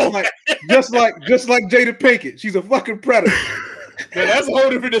 Oh, just like Jada Pinkett. She's a fucking predator. Now, that's a whole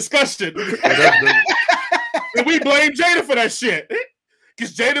different discussion. And we blame Jada for that shit.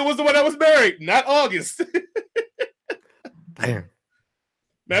 Because Jada was the one that was married, not August. Damn.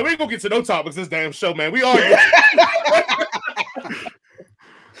 Man, we ain't gonna get to no topics this damn show, man. We argue.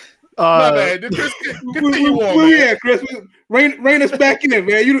 My bad. Chris, Chris, rein us back in,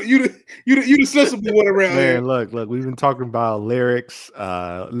 man. You the sensible one around here. Look, we've been talking about lyrics,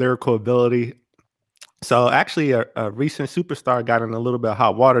 lyrical ability. So actually, a recent superstar got in a little bit of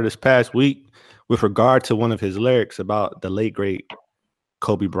hot water this past week with regard to one of his lyrics about the late great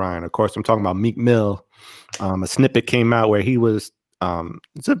Kobe Bryant. Of course, I'm talking about Meek Mill. A snippet came out where he was.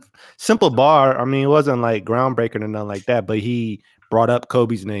 It's a simple bar. I mean, it wasn't like groundbreaking or nothing like that, but he brought up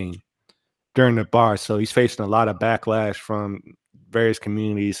Kobe's name during the bar. So he's facing a lot of backlash from various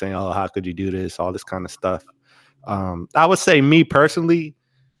communities saying, oh, how could you do this? All this kind of stuff. I would say me personally,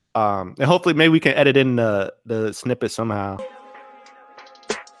 and hopefully maybe we can edit in the snippet somehow.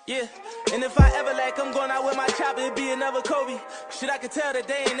 Yeah, and if I ever I'm going out with my chopper, it'd be another Kobe. Shit, I could tell that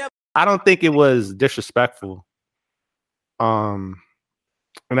they ain't never. I don't think it was disrespectful.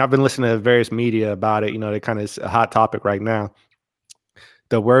 and I've been listening to various media about it. You know, they kind of it's a hot topic right now.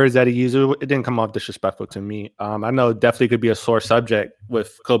 The words that he used, it didn't come off disrespectful to me. I know it definitely could be a sore subject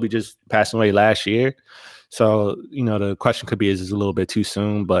with Kobe just passing away last year. So, you know, the question could be, is this a little bit too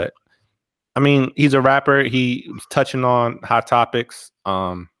soon? But I mean, he's a rapper. He was touching on hot topics.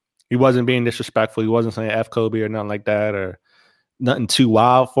 He wasn't being disrespectful. He wasn't saying F Kobe or nothing like that, or nothing too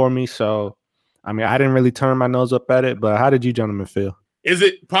wild for me. So, I mean, I didn't really turn my nose up at it, but how did you gentlemen feel? Is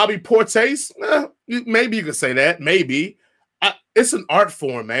it probably poor taste? Maybe you could say that. Maybe. It's an art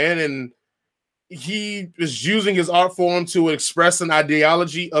form, man. And he is using his art form to express an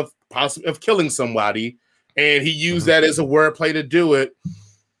ideology of killing somebody. And he used that as a wordplay to do it.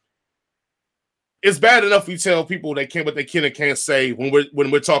 It's bad enough we tell people they can, what they can and can't say when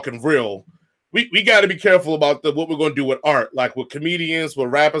we're talking real. We got to be careful about what we're going to do with art, like with comedians, with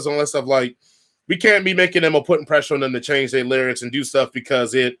rappers, all that stuff. Like, we can't be making them or putting pressure on them to change their lyrics and do stuff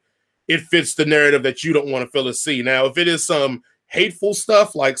because it fits the narrative that you don't want to feel or see. Now, if it is some hateful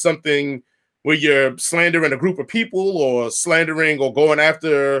stuff, like something where you're slandering a group of people or slandering or going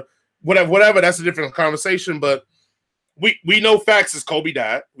after whatever, that's a different conversation. But we know facts is Kobe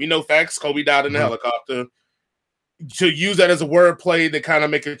died. We know facts. Kobe died in the helicopter. To use that as a wordplay to kind of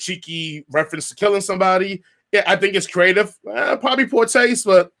make a cheeky reference to killing somebody, yeah, I think it's creative. Probably poor taste,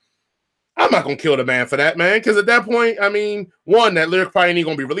 but I'm not gonna kill the man for that, man. Because at that point, I mean, one, that lyric probably ain't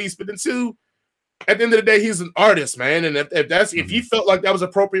gonna be released, but then two, at the end of the day, he's an artist, man. And if he felt like that was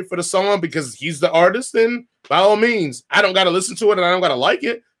appropriate for the song because he's the artist, then by all means, I don't gotta listen to it and I don't gotta like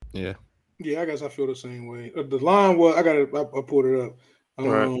it. Yeah. Yeah, I guess I feel the same way. The line was, I pulled it up.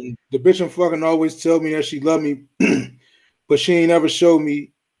 Right. The bitch and fucking always tell me that she love me, but she ain't ever show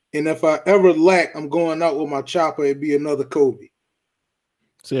me. And if I ever lack, I'm going out with my chopper. It'd be another Kobe.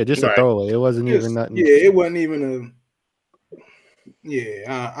 So yeah, just a throwaway. It wasn't even nothing. Yeah, it wasn't even a.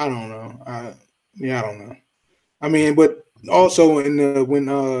 Yeah, I don't know. I don't know. I mean, but also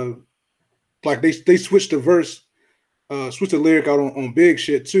when like they switched the verse, switched the lyric out on big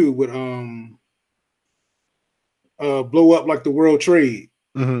shit too with blow up like the World Trade.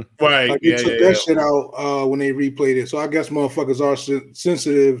 Mm-hmm. Right. Like they took that shit out when they replayed it. So I guess motherfuckers are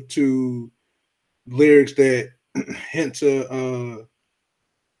sensitive to lyrics that hint to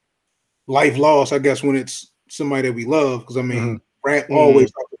life loss, I guess, when it's somebody that we love. Because I mean, rap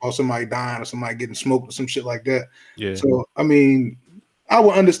always talks about somebody dying or somebody getting smoked or some shit like that. Yeah. So I mean, I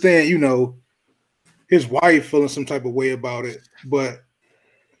would understand, you know, his wife feeling some type of way about it, but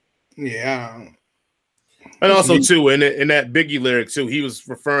yeah. And also too, in that Biggie lyric too, he was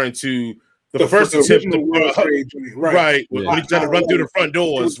referring to the first attempt, right? When he tried to run through the front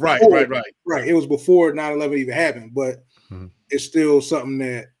doors, right. It was before 9/11 even happened, but it's still something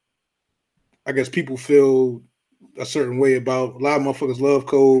that I guess people feel a certain way about. A lot of motherfuckers love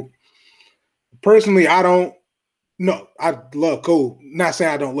Kobe. Personally, I don't. No, I love Kobe. Not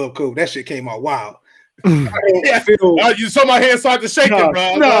saying I don't love Kobe. That shit came out wild. You saw my hand start to shake,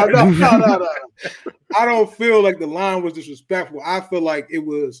 bro. No. I don't feel like the line was disrespectful. I feel like it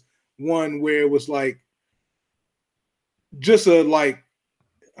was one where it was like just a like,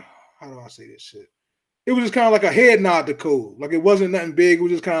 how do I say this shit? It was just kind of like a head nod to Cole. Like it wasn't nothing big. It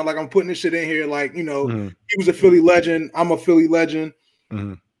was just kind of like, I'm putting this shit in here. Like, you know, he was a Philly legend. I'm a Philly legend.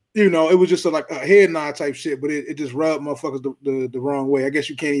 You know, it was just like a head nod type shit, but it just rubbed motherfuckers the wrong way. I guess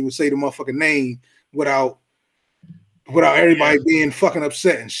you can't even say the motherfucking name without everybody being fucking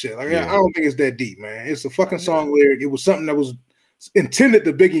upset and shit. Like I don't think it's that deep, man. It's a fucking song lyric. It was something that was intended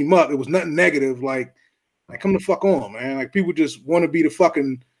to big him up. It was nothing negative. Like come the fuck on, man. Like people just want to be the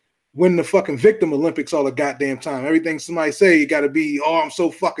fucking win the fucking victim Olympics all the goddamn time. Everything somebody say, you got to be. Oh, I'm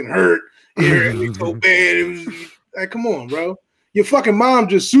so fucking hurt. It was so bad. It was like, come on, bro. Your fucking mom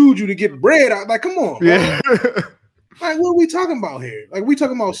just sued you to get bread out. Like, come on, bro. Yeah. Like, what are we talking about here? Like, we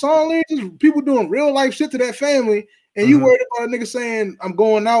talking about song lyrics, people doing real life shit to that family, and you worried about a nigga saying, I'm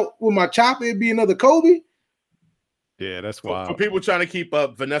going out with my chopper, it'd be another Kobe? Yeah, that's wild. For people trying to keep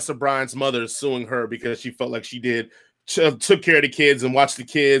up, Vanessa Bryant's mother is suing her because she felt like she took care of the kids and watched the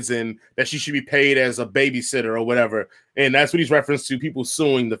kids and that she should be paid as a babysitter or whatever. And that's what he's referenced to, people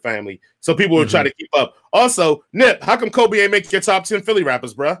suing the family. So people are trying to keep up. Also, Nip, how come Kobe ain't make your top 10 Philly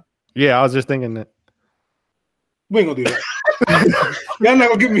rappers, bruh? Yeah, I was just thinking that. We ain't gonna do that. Y'all not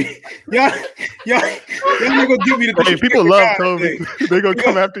gonna give me y'all not gonna give me the hey, people love Kobe. They're gonna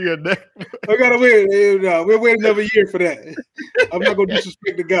come after your neck. I gotta wait. We'll wait another year for that. I'm not gonna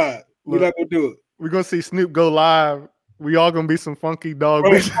disrespect the God. We're not gonna do it. We're gonna see Snoop go live. We all gonna be some funky dog.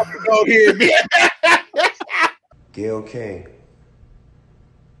 Dog here. Gail King.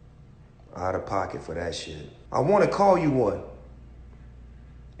 Out of pocket for that shit. I want to call you one.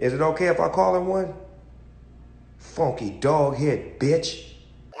 Is it okay if I call him one? Funky dog head, bitch.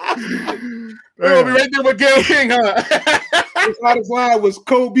 We're gonna be right there with Gayle King, huh? His hottest line was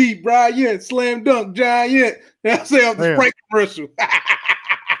Kobe Bryant, slam dunk giant. Now say off the Sprite commercial.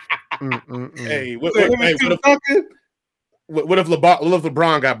 Hey, what if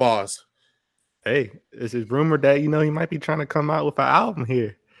LeBron got bars? Hey, it's rumored that he might be trying to come out with an album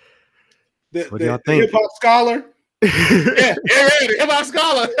here. What do y'all think? Hip hop scholar. yeah, the hip hop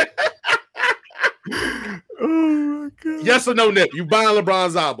scholar. Oh my god! Yes or no, Nip? You buying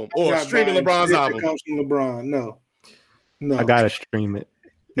LeBron's album or streaming LeBron's album? It comes from LeBron. No. I gotta stream it,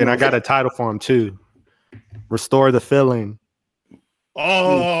 and I got a title for him too. Restore the Feeling.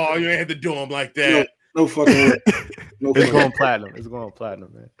 Oh, you ain't had to do him like that. No fucking way. No it's going platinum. It's going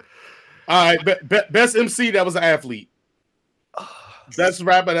platinum, man. All right, best MC that was an athlete. Best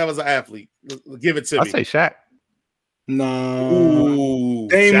rapper that was an athlete. Give it to me. I say Shaq. Nah. Ooh,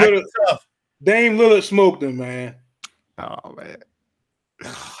 Dame Shaq Lillard. tough. Dame Lillard smoked him, man. Oh man.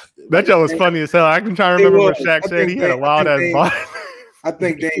 That joke was funny as hell. I can try to remember what Shaq said. He had a wild ass body. I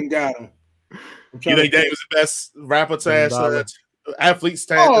think Dame got him. You think Dame was the best rapper to athletes?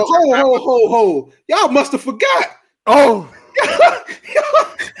 Ho. Y'all must have forgot. Oh.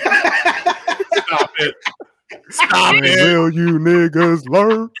 Stop it. Stop it. Will you niggas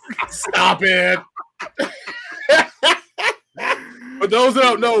learn? Stop it. For those that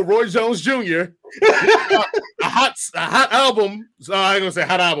don't know, Roy Jones Jr. a hot album. So I ain't gonna say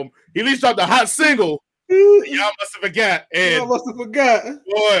hot album. He at least dropped a hot single. Y'all must have forgot. And y'all must have forgot.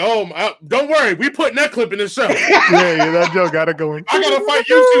 Boy, don't worry. We putting that clip in the show. yeah, that joke gotta go in. I gotta fight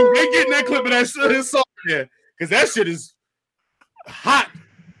YouTube. They getting that clip of that shit, his song there. Because that shit is hot.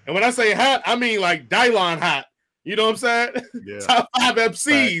 And when I say hot, I mean like Dylon hot. You know what I'm saying? Yeah. Top 5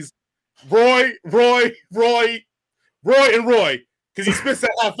 MCs. Right. Roy, and Roy. Because he spits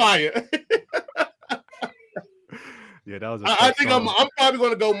that hot fire. Yeah, that was. I think I'm probably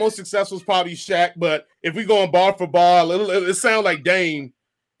going to go most successful is probably Shaq, but if we going bar for bar, it sounds like Dame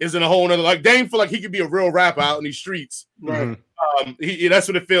is in a whole nother. Like Dame feel like he could be a real rapper out in these streets. Right. That's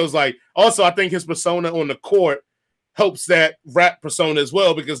what it feels like. Also, I think his persona on the court helps that rap persona as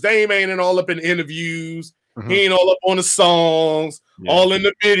well because Dame ain't all up in interviews. Mm-hmm. He ain't all up on the songs, all in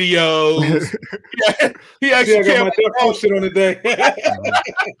the videos. he actually care about shit on the day.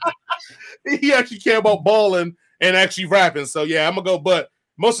 He actually care about balling and actually rapping. So yeah, I'm gonna go. But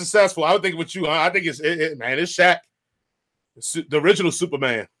most successful, I would think with you. I think it's Shaq, the original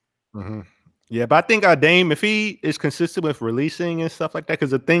Superman. Mm-hmm. Yeah, but I think Dame, if he is consistent with releasing and stuff like that,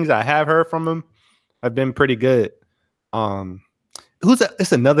 because the things I have heard from him have been pretty good.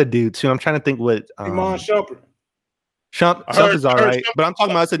 It's another dude too. I'm trying to think what Iman Shumpert. Shump is all right, but I'm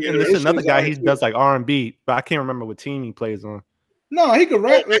talking about this another guy. He does like R&B, but I can't remember what team he plays on. No, he could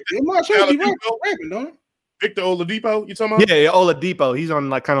rap. Iman Shumpert rapping, don't he? Victor Oladipo, you talking about? Yeah, Oladipo. He's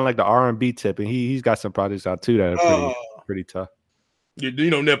on like kind of like the R&B tip, and he's got some projects out too that are pretty tough. You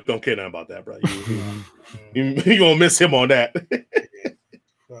know, Nip don't care nothing about that, bro. You gonna miss him on that.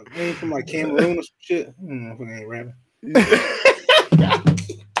 Ain't from like Cameroon or some shit. I ain't rapping.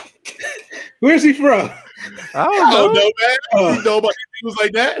 Where's he from? I don't know, man. You know about things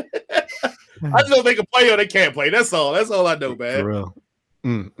like that? I just know they can play or they can't play. That's all. That's all I know, man. For real.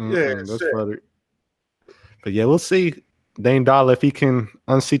 That's shit. funny. But yeah, we'll see Dame Dollar if he can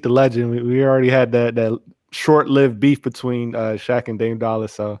unseat the legend. We already had that short-lived beef between Shaq and Dame Dollar,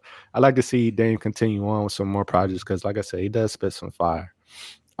 so I like to see Dame continue on with some more projects because, like I said, he does spit some fire.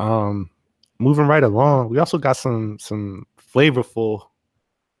 Moving right along, we also got some flavorful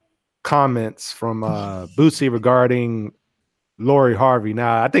comments from Bootsy regarding Lori Harvey.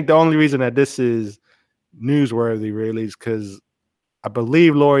 Now, I think the only reason that this is newsworthy really is because I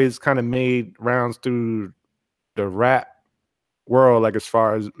believe Lori's kind of made rounds through the rap world, like as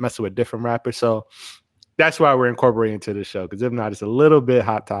far as messing with different rappers. So that's why we're incorporating into the show. Because if not, it's a little bit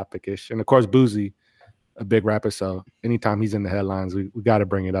hot topic-ish. And of course, Boozy, a big rapper. So anytime he's in the headlines, we got to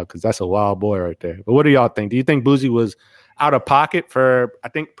bring it up because that's a wild boy right there. But what do y'all think? Do you think Boozy was out of pocket for, I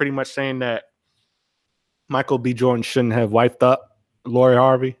think, pretty much saying that Michael B. Jordan shouldn't have wiped up Lori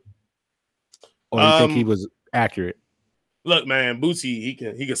Harvey? Or do you think he was accurate? Look, man, Bootsy, he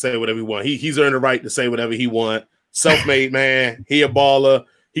can say whatever he want. He's earned the right to say whatever he want. Self-made man. He a baller.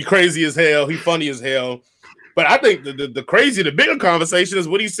 He crazy as hell. He funny as hell. But I think the bigger conversation is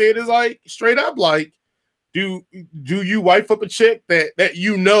what he said is like straight up like, do you wife up a chick that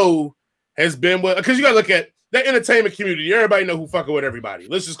you know has been with? Because you gotta look at the entertainment community. Everybody know who fucking with everybody.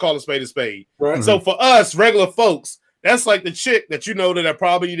 Let's just call a spade a spade. Right. So for us regular folks, that's like the chick that you know that I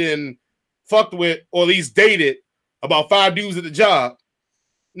probably didn't fucked with or at least dated about 5 dudes at the job.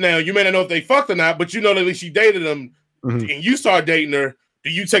 Now, you may not know if they fucked or not, but you know that at least she dated him and you start dating her. Do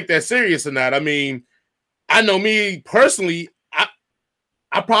you take that serious or not? I mean, I know me personally,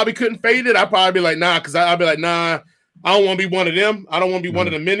 I probably couldn't fade it. I'd probably be like, nah, because I'd be like, nah, I don't want to be one of them. I don't want to be one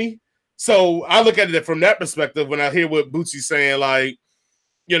of the many. So I look at it from that perspective when I hear what Bootsy's saying, like,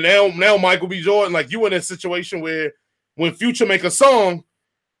 you know, now Michael B. Jordan, like you in a situation where when Future make a song,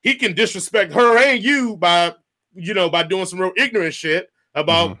 he can disrespect her and you by doing some real ignorant shit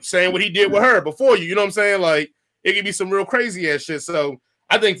about saying what he did with her before you. You know what I'm saying? Like it could be some real crazy ass shit. So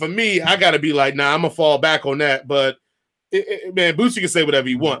I think for me, I got to be like, nah, I'm gonna fall back on that. But man, Bootsy can say whatever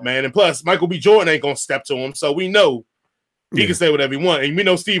he want, man. And plus, Michael B. Jordan ain't gonna step to him, so we know he can say whatever he want. And we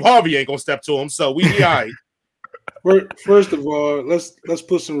know Steve Harvey ain't gonna step to him, so we be all right. First of all, let's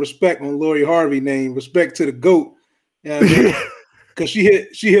put some respect on Lori Harvey's name. Respect to the GOAT, because she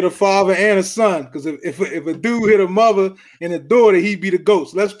hit a father and a son. Because if a dude hit a mother and a daughter, he'd be the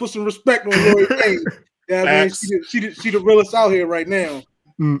GOAT. So let's put some respect on Lori's name. Yeah, I mean, she the realest out here right now.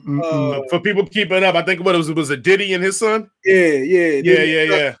 For people keeping up, I think what it was a Diddy and his son.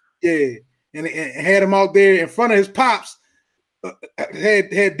 Yeah. And had him out there in front of his pops. Had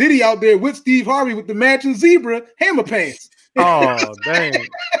Diddy out there with Steve Harvey with the matching zebra hammer pants. Oh, dang. You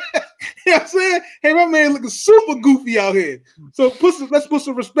know what I'm saying? Hey, my man looking super goofy out here. So let's put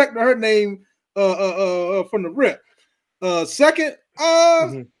some respect to her name from the rip. Second,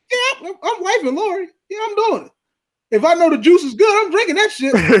 I'm wifing Lori. Yeah, I'm doing it. If I know the juice is good, I'm drinking that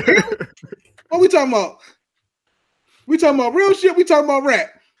shit. What we talking about? We talking about real shit. We talking about rap.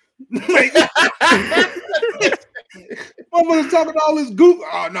 Motherfuckers talking all this goof.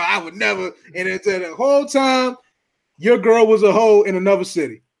 Oh no, I would never. And until the whole time, your girl was a hoe in another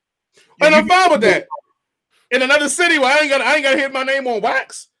city. And I'm fine with that. In another city where I ain't gotta hit my name on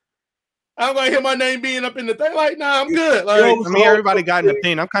wax. I'm gonna hear my name being up in the thing. Like, nah, I'm good. Like, I mean, everybody got an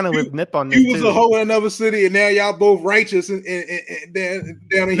opinion. I'm kind of with Nip on this. You was a hoe in another city, and now y'all both righteous and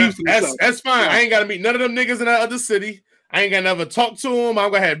down in Houston. That's fine. I ain't gotta meet none of them niggas in that other city. I ain't gonna never talk to them.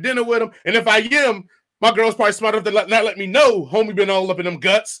 I'm gonna have dinner with them. And if I am, my girl's probably smart enough to not let me know. Homie been all up in them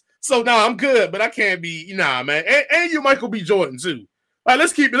guts. So nah, I'm good. But I can't be, man. And you, Michael B. Jordan too. All right,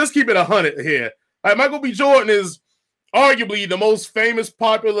 let's keep it 100 here. All right, Michael B. Jordan is arguably the most famous,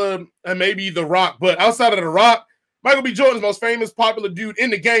 popular, and maybe The Rock. But outside of The Rock, Michael B. Jordan's the most famous, popular dude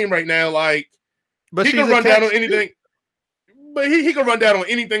in the game right now. Like, but he can run down on anything. But he can run down on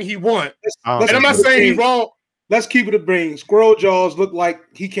anything he wants. And I'm not saying he's wrong. Let's keep it a brain. Squirrel Jaws look like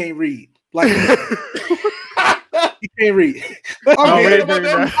he can't read. Like he can't read. I'm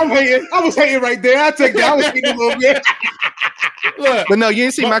hating. I was hating right there. I take that. I was hating a little bit. Look, but no, you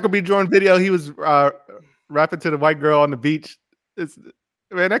didn't see Michael B. Jordan video. He was rapping to the white girl on the beach.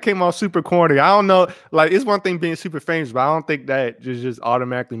 Man, that came off super corny. I don't know. Like, it's one thing being super famous, but I don't think that just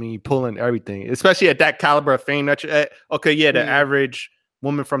automatically mean you pulling everything, especially at that caliber of fame that you're at. Okay, yeah, the average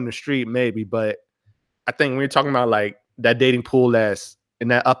woman from the street, maybe, but I think when you're talking about like that dating pool that's in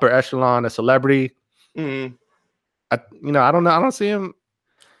that upper echelon of celebrity, I don't know. I don't see him.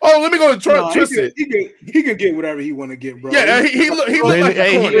 Oh, let me go and twist it. He can get whatever he want to get, bro. Yeah, he looked like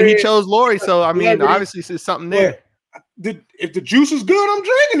he chose Lori, so I mean, obviously there's something there. If the juice is good, I'm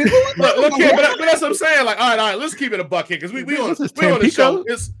drinking it. Look here, but that's what I'm saying. Like, all right, let's keep it a buck here because we on the show.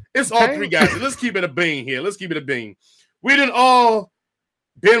 It's all three guys. Let's keep it a bean here. Let's keep it a bean. We didn't all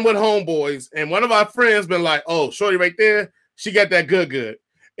been with homeboys, and one of our friends been like, "Oh, shorty right there, she got that good."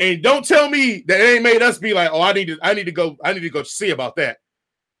 And don't tell me that it ain't made us be like, "Oh, I need to go see about that."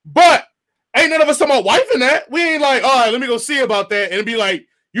 But ain't none of us talking about wifing that. We ain't like, all right, let me go see about that, and be like,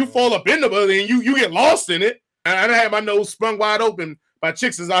 you fall up in the building and you get lost in it. And I had my nose sprung wide open by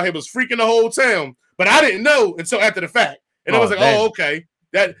chicks that's out here was freaking the whole town, but I didn't know until after the fact. And I was like, oh, okay,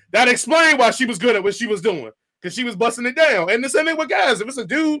 that explained why she was good at what she was doing because she was busting it down. And the same thing with guys. If it's a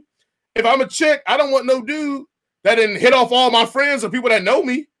dude, if I'm a chick, I don't want no dude that didn't hit off all my friends or people that know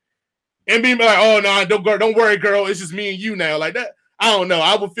me and be like, oh no, don't worry, girl, it's just me and you now, like that. I don't know.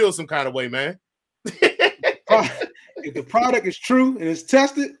 I would feel some kind of way, man. If the product is true and it's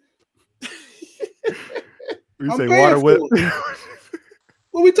tested, you say water whip.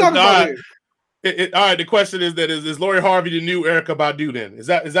 What we talking about here? All right. The question is is Lori Harvey the new Erykah Badu? Then is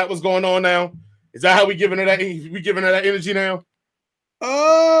that what's going on now? Is that how we giving her that? We giving her that energy now?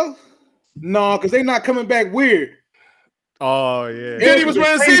 No, because they're not coming back weird. Oh yeah. Then he was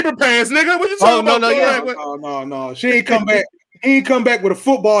wearing zebra pants, nigga. What you talking about? No. She ain't come back. He ain't come back with a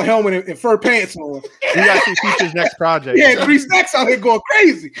football helmet and fur pants on. We got to see Future's next project. He had 3 stacks out here going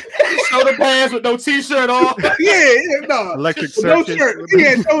crazy. Shoulder pads with no t-shirt on. No. Electric no shirt.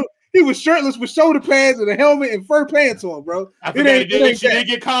 He was shirtless with shoulder pads and a helmet and fur pants on, bro. I forgot she did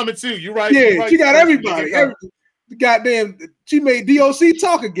get Common too. You're right. Yeah, you're right. she got everybody. Goddamn, she made DOC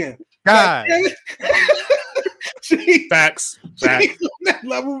talk again. God. Facts. On that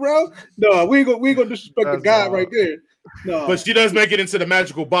level, bro. No, we ain't gonna disrespect the God right there. No, but she does make it into the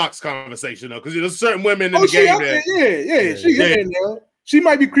magical box conversation though, because there's certain women in the game that she's in there. She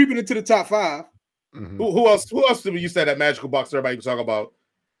might be creeping into the top 5. Mm-hmm. Who else did you say that magical box everybody was talking about?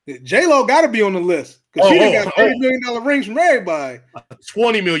 J-Lo got to be on the list because she got $30 million rings from everybody.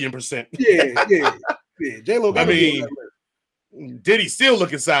 20 million%. Yeah. J-Lo got to be on that list. Diddy still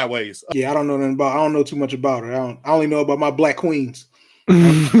looking sideways. Yeah, I don't know too much about her. I only know about my black queens. Look,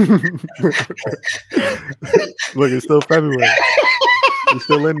 it's still February. It's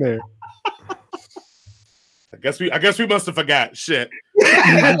still in there. I guess we must have forgot. Shit.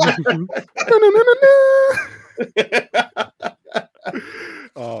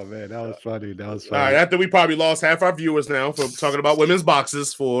 Oh man, that was funny. All right, after we probably lost half our viewers now from talking about women's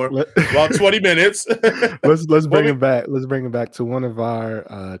boxes for about 20 minutes. let's bring it back. Let's bring it back to one of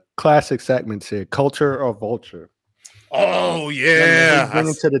our classic segments here: Culture or Vulture. Oh yeah, bring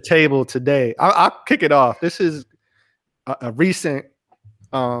it to the table today. I'll kick it off. This is a recent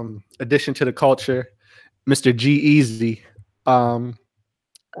addition to the culture, Mr. G-Eazy.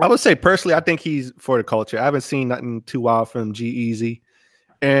 I would say personally, I think he's for the culture. I haven't seen nothing too wild from G-Eazy.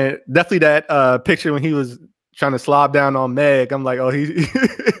 And definitely that picture when he was trying to slob down on Meg, I'm like, oh, he's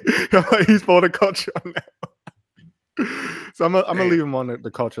for the culture on that. So I'm gonna leave him on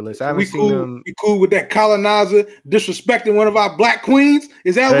the culture list. I haven't seen him. We cool with that colonizer disrespecting one of our black queens?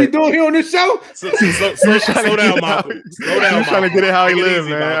 Is that what we doing here on this show? Slow down, Malcolm. Slow down. He's trying to get it how he lives,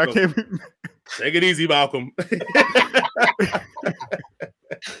 man. Malcolm. I can't. Take it easy, Malcolm.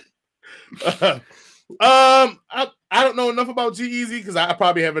 I don't know enough about G-Eazy because I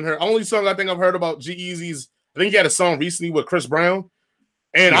probably haven't heard. Only song I think I've heard about G-Eazy's, I think he had a song recently with Chris Brown.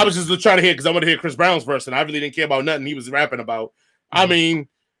 And I was just trying to hear because I want to hear Chris Brown's verse, and I really didn't care about nothing he was rapping about. I mean,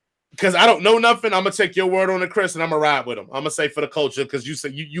 because I don't know nothing, I'm gonna take your word on it, Chris, and I'm gonna ride with him. I'm gonna say for the culture because you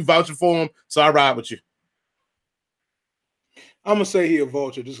said you vouching for him, so I ride with you. I'm gonna say he a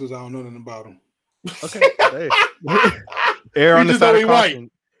vulture just because I don't know nothing about him. Okay. Hey. Air on the side of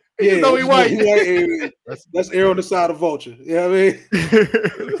caution. Yeah, he white. That's air on the side of vulture. You know what I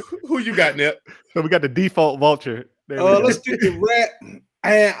mean? Who you got, Nip? So we got the default vulture. Let's get the rap.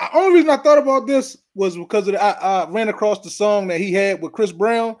 And the only reason I thought about this was because of I ran across the song that he had with Chris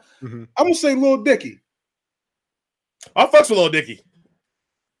Brown. Mm-hmm. I'm gonna say Lil Dicky. I'll fucks with Lil Dicky.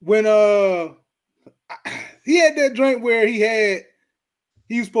 When he had that joint where he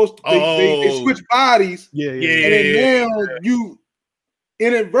was supposed to they switched bodies. Yeah. And then now you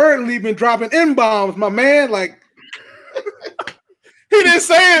inadvertently been dropping N-bombs, my man. Like he didn't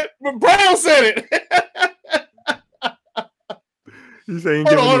say it, but Brown said it. You saying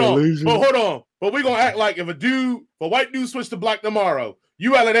hold on. But we're gonna act like if a white dude switch to black tomorrow,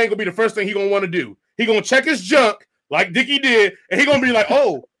 you act like that ain't gonna be the first thing he gonna want to do. He gonna check his junk like Dickie did, and he gonna be like,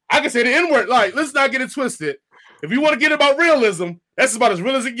 oh, I can say the N-word. Like, let's not get it twisted. If you want to get about realism, that's about as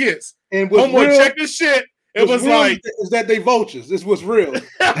real as it gets. And homeboy check this shit. It was like is that they vultures. This was real.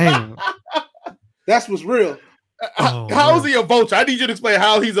 That's what's real. How is he a vulture? I need you to explain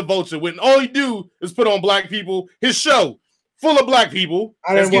how he's a vulture when all he do is put on black people. His show full of black people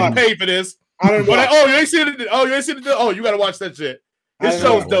that's getting paid for this. You ain't seen it. You ain't seen it. Oh, you gotta watch that shit. His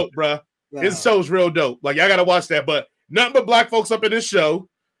show's dope, bro. Nah. His show's real dope. Like, y'all gotta watch that. But nothing but black folks up in this show.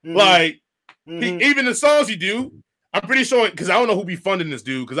 Mm-hmm. Like, even the songs he do, I'm pretty sure, because I don't know who be funding this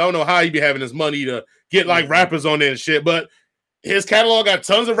dude, because I don't know how he be having his money to get like rappers on there and shit. But his catalog got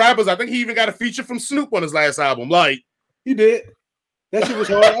tons of rappers. I think he even got a feature from Snoop on his last album. Like, he did. That shit was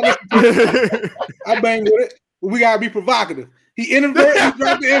hard. I banged with it. But we gotta be provocative. He inadvertently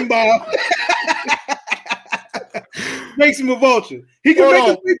dropped the N-bomb. Makes him a vulture. He can make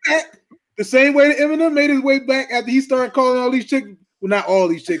his way back the same way that Eminem made his way back after he started calling all these chicks. Well, not all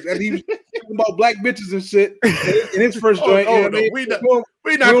these chicks. After he was talking about black bitches and shit in his first joint. We're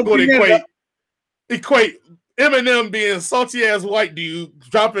not going to equate Eminem being salty ass white dude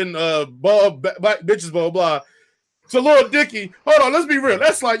dropping black bitches, blah blah. So Lil Dicky, hold on, let's be real.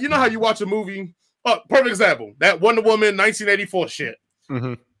 That's like, you know how you watch a movie. Perfect example. That Wonder Woman 1984 shit.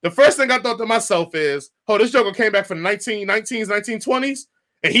 Mm-hmm. The first thing I thought to myself is, this Joker came back from the 1919s, 1920s,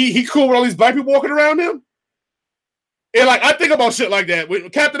 and he cool with all these black people walking around him. And like, I think about shit like that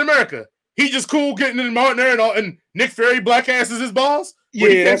with Captain America. He just cool getting in Martin Air and Nick Fury black ass is his boss.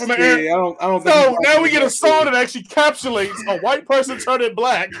 Yeah, that's from I don't think so now we get a song that actually encapsulates a white person turning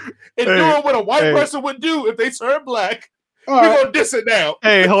black and doing what a white person would do if they turn black. All We're right. gonna diss it now.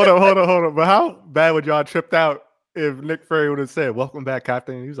 Hey, hold on. But how bad would y'all tripped out if Nick Fury would have said, "Welcome back,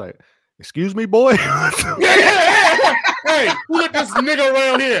 Captain"? He was like, "Excuse me, boy." Yeah. Hey, who let this nigga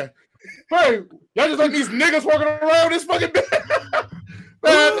around here? Hey, y'all just let these niggas walking around this fucking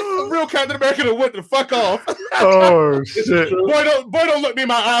man, real Captain America done went the fuck off. Oh shit! Boy, don't look me in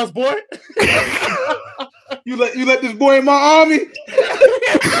my eyes, boy. You let this boy in my army?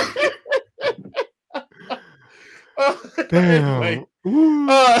 Damn. Anyway,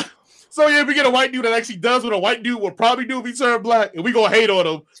 so yeah, if we get a white dude that actually does what a white dude would probably do if he turned black, and we gonna hate on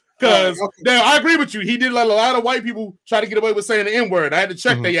him. Because now I agree with you. He did let a lot of white people try to get away with saying the N-word. I had to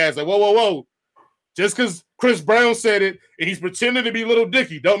check their ass. Like, whoa. Just because Chris Brown said it and he's pretending to be Little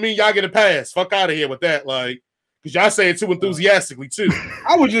Dicky, don't mean y'all get a pass. Fuck out of here with that. Like, because y'all say it too enthusiastically, too.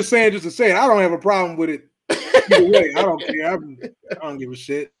 I was just saying just to say it. I don't have a problem with it. Either way, I don't care. I don't give a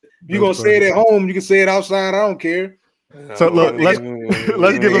shit. If you're going to say it at home, you can say it outside. I don't care. So look, let's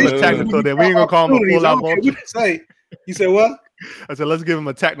give him a technical then. We ain't gonna call him a full out vulture. You said what? I said let's give him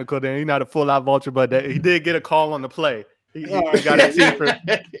a technical then. He's not a full out vulture, but he did get a call on the play. He got a team for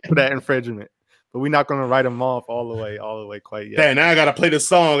that infringement. But we're not gonna write him off all the way quite yet. Damn, now I gotta play this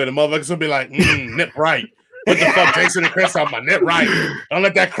song and the motherfuckers gonna be like, Nip right. What the fuck, Jason and Chris talking about Nip right? Don't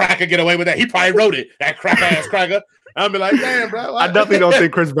let that cracker get away with that. He probably wrote it. That crack ass cracker. I'll be like, damn, bro. I definitely don't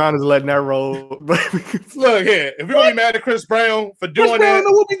think Chris Brown is letting that roll. Look here, if we're gonna be mad at Chris Brown for doing Chris Brown that,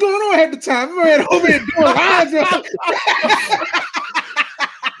 know what be going on at the time. Man, over here doing lives.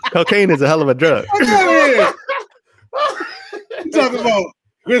 Cocaine is a hell of a drug. You talking about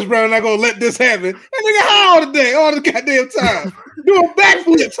Chris Brown not gonna let this happen? That nigga high all today, all the goddamn time, doing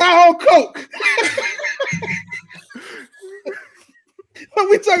backflips, high on coke. What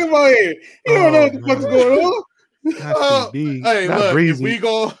we talking about here? You don't know what the fuck's going on. Hey, look, breezy.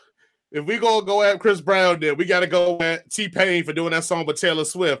 if we gonna go at Chris Brown, then we gotta go at T-Pain for doing that song with Taylor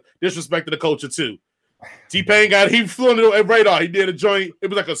Swift, disrespecting the culture too. T-Pain he flew under the radar. He did a joint. It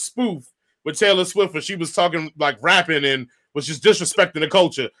was like a spoof with Taylor Swift, where she was talking like rapping and was just disrespecting the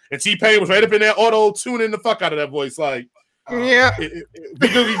culture. And T-Pain was right up in there, auto-tuning the fuck out of that voice. Like, yeah, we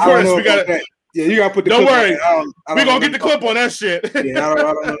gotta. Yeah, you gotta put the. Don't worry, we gonna get the clip on that shit. Yeah, I don't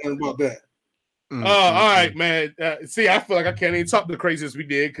know nothing about that. All right, man. See, I feel like I can't even talk the craziest we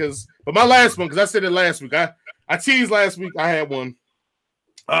did but my last one, because I said it last week. I teased last week. I had one.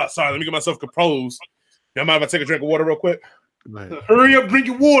 Sorry, let me get myself composed. Y'all mind if I take a drink of water real quick? Hurry up, drink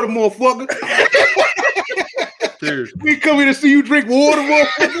your water, motherfucker. We come here to see you drink water,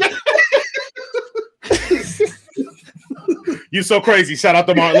 motherfucker. You so crazy. Shout out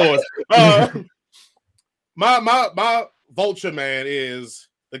to Martin Lewis. My vulture, man, is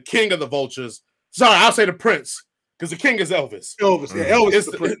the king of the vultures. Sorry, I'll say the prince, because the king is Elvis. Elvis is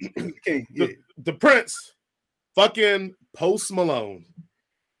the prince. The king. Yeah. The prince, fucking Post Malone.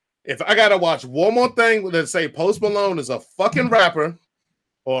 If I gotta watch one more thing that say Post Malone is a fucking rapper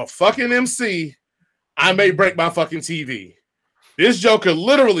or a fucking MC, I may break my fucking TV. This joker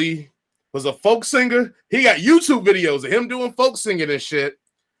literally was a folk singer. He got YouTube videos of him doing folk singing and shit.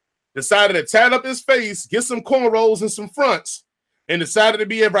 Decided to tat up his face, get some cornrows and some fronts, and decided to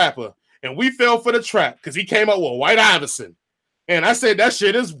be a rapper. And we fell for the trap because he came up with White Iverson. And I said, that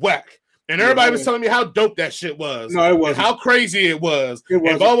shit is whack. And everybody was telling me how dope that shit was. No, it wasn't. How crazy it was. It wasn't.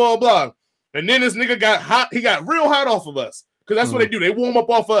 And blah, blah, blah. And then this nigga got hot. He got real hot off of us. Because that's what they do. They warm up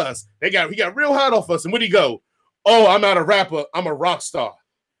off of us. He got real hot off us. And where'd he go? Oh, I'm not a rapper. I'm a rock star.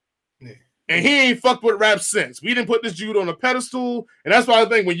 Yeah. And he ain't fucked with rap since. We didn't put this dude on a pedestal. And that's why I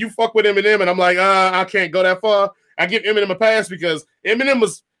think when you fuck with Eminem and I'm like, I can't go that far, I give Eminem a pass because Eminem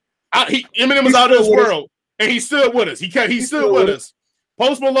was out of this world. And he's still with us. He's still with us.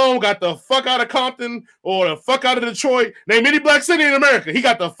 Post Malone got the fuck out of Compton or the fuck out of Detroit. Name any black city in America. He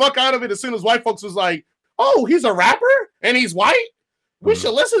got the fuck out of it as soon as white folks was like, oh, he's a rapper and he's white? We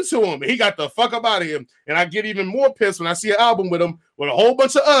should listen to him. And he got the fuck up out of him. And I get even more pissed when I see an album with him with a whole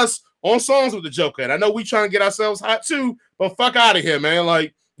bunch of us on songs with the Joker. And I know we trying to get ourselves hot too, but fuck out of here, man.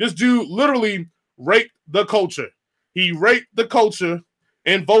 Like, this dude literally raped the culture. He raped the culture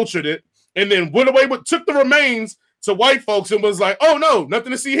and vultured it and then went away took the remains to white folks and was like, oh no,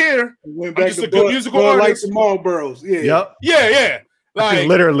 nothing to see here. Went I'm back just to a good musical artist. Like the Marlboros. Yeah. Yep. Yeah. Like,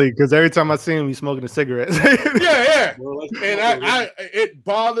 literally, because every time I see him, he's smoking a cigarette. yeah. And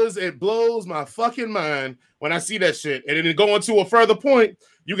it blows my fucking mind when I see that shit. And then going to a further point,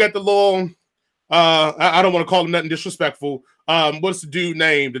 you got the little, I don't want to call him nothing disrespectful. What's the dude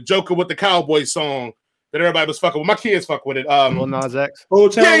name? The Joker with the cowboy song that everybody was fucking with. My kids fuck with it. Lil Nas X.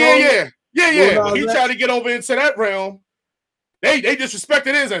 Yeah. When he tried to get over into that realm, they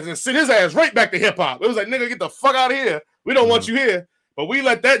disrespected his ass and sent his ass right back to hip hop. It was like, nigga, get the fuck out of here. We don't want you here. But we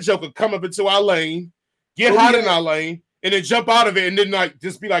let that joker come up into our lane, get hot in our lane, and then jump out of it, and then like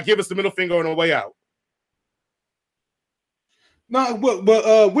just be like, give us the middle finger on the way out. No, but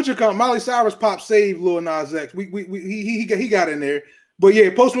what you call Miley Cyrus pop saved Lil Nas X. He got in there. But yeah,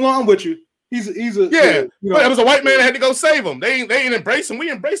 Post Malone, I'm with you. He's a yeah. But it was a white man that had to go save him. They ain't embrace him.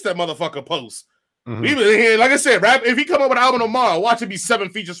 We embraced that motherfucker Post. Mm-hmm. We been here, like I said, rap. If he come up with an album tomorrow, watch it be 7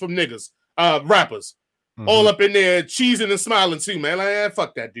 features from niggas, rappers, all up in there cheesing and smiling too, man. Like,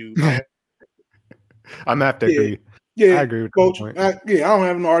 fuck that dude, man. I'm have to agree. Yeah, I agree with Coach. that point. I don't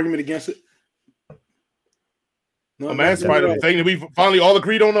have no argument against it. No, man, that's probably the thing that we finally all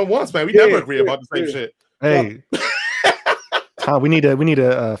agreed on once, man. We never agree about the same shit. Hey, Tom, we need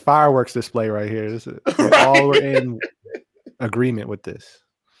a fireworks display right here. This is all in agreement with this.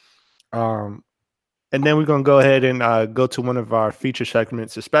 And then we're gonna go ahead and go to one of our feature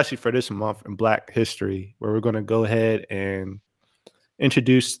segments, especially for this month in Black History, where we're gonna go ahead and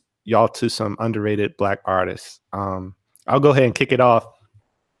introduce y'all to some underrated Black artists. I'll go ahead and kick it off.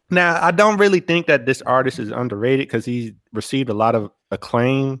 Now, I don't really think that this artist is underrated because he received a lot of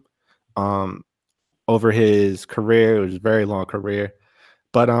acclaim over his career. It was a very long career.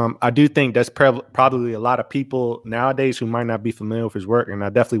 But I do think that's probably a lot of people nowadays who might not be familiar with his work, and I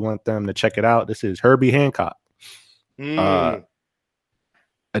definitely want them to check it out. This is Herbie Hancock, a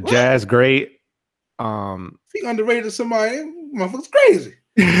jazz great. He underrated to somebody, motherfucker's crazy.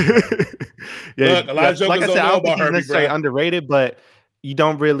 Yeah, look, a lot of jokers like I said, don't I know don't about think he's Herbie, necessarily bro. underrated, but you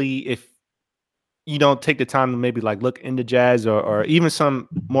don't really, if you don't take the time to maybe like look into jazz or even some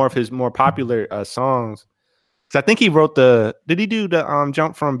more of his more popular songs. Because I think he wrote did he do the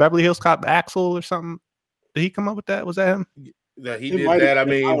jump from Beverly Hills Cop to Axel or something? Did he come up with that? Was that him? Yeah, he did that. I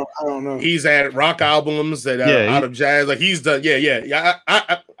mean, I don't know. He's had rock albums that out of jazz. Like he's done. Yeah.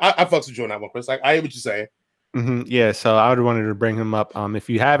 I fucks with you on that one, Chris. Like I hear what you're saying. Mm-hmm. Yeah, so I would wanted to bring him up. If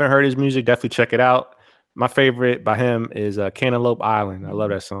you haven't heard his music, definitely check it out. My favorite by him is Cantaloupe Island. I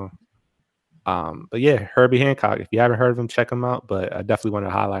love that song. But yeah, Herbie Hancock. If you haven't heard of him, check him out. But I definitely want to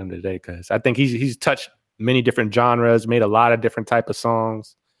highlight him today because I think he's touched many different genres, made a lot of different type of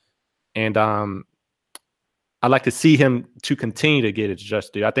songs, and I'd like to see him to continue to get its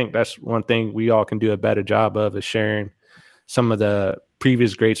just due. I think that's one thing we all can do a better job of is sharing some of the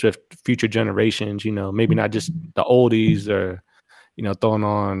previous greats with future generations. You know, maybe not just the oldies or throwing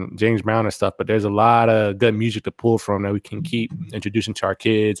on James Brown and stuff, but there's a lot of good music to pull from that we can keep introducing to our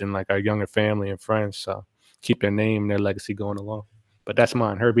kids and like our younger family and friends. So keep their name and their legacy going along. But that's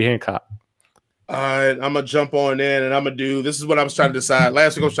mine, Herbie Hancock. All right, I'm gonna jump on in and I'm gonna do. This is what I was trying to decide.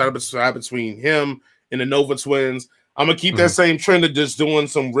 Last week I was trying to decide between him and the Nova Twins. I'm gonna keep that same trend of just doing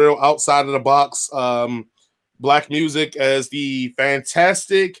some real outside of the box Black music as the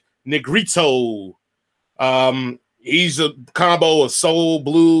Fantastic Negrito. He's a combo of soul,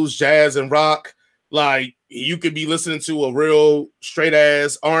 blues, jazz, and rock. Like you could be listening to a real straight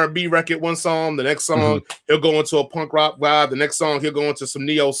ass R&B record one song. The next song he'll go into a punk rock vibe. The next song he'll go into some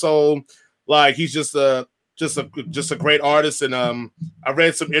neo soul. Like he's just a great artist. And I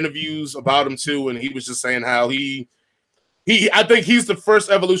read some interviews about him too, and he was just saying how I think he's the first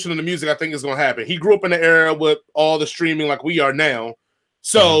evolution of the music I think is going to happen. He grew up in the era with all the streaming like we are now.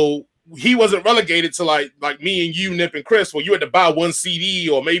 So he wasn't relegated to like me and you, Nip and Chris, where you had to buy one CD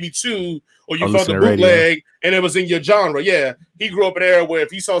or maybe two, or you felt the bootleg and it was in your genre. Yeah, he grew up in an era where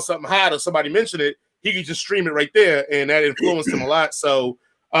if he saw something hot or somebody mentioned it, he could just stream it right there, and that influenced him a lot. So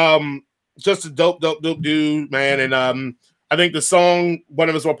just a dope dude, man. And I think the song, one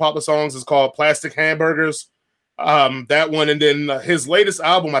of his more popular songs, is called Plastic Hamburgers. That one, and then his latest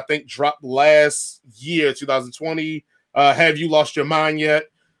album, I think, dropped last year, 2020. Have You Lost Your Mind Yet?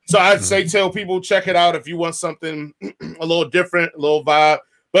 So I'd say tell people check it out if you want something a little different, a little vibe.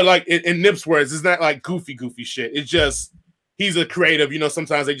 But like in Nip's words, it's not like goofy shit. It's just he's a creative.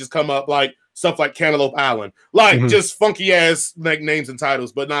 Sometimes they just come up like stuff like Cantaloupe Island, like just funky ass like names and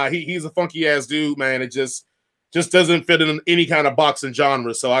titles. But nah, he's a funky ass dude, man. It just doesn't fit in any kind of box and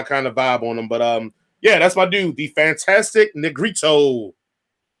genre. So I kind of vibe on him. But yeah, that's my dude, the Fantastic Negrito. All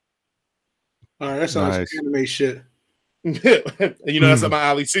right, that sounds like anime shit. That's my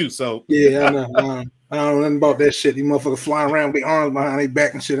alley too. So yeah, I know. I don't know nothing about that shit. These motherfuckers flying around with their arms behind their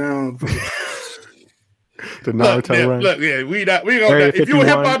back and shit. I don't know. The Naruto run. Look, yeah, we gonna. If you're a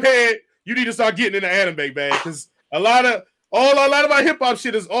hip hop head, you need to start getting into anime, man, because a lot of my hip hop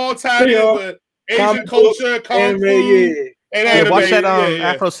shit is all tied in with Asian culture, kung fu, and anime. Watch that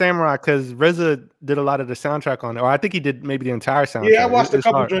Afro Samurai, because RZA did a lot of the soundtrack on it, or I think he did maybe the entire soundtrack. Yeah, I watched a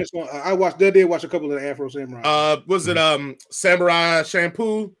couple drinks on. I did watch a couple of the Afro Samurai. Was it Samurai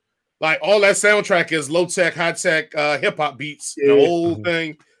Shampoo? Like all that soundtrack is low tech, high tech hip hop beats. Yeah. The whole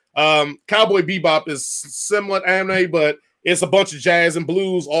thing. Cowboy Bebop is similar to anime, but it's a bunch of jazz and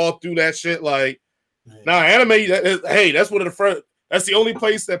blues all through that shit. Like, now anime, hey, that's one of the first. That's the only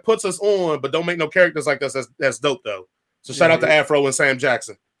place that puts us on, but don't make no characters like us. That's dope though. So shout out to Afro and Sam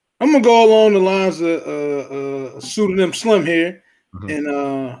Jackson. I'm gonna go along the lines of pseudonym Slim here, and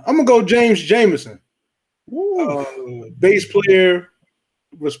I'm gonna go James Jamerson, bass player,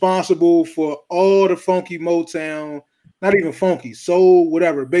 responsible for all the funky Motown, not even funky, soul,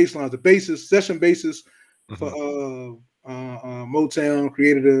 whatever bass lines, the bassist, session bassist for Motown,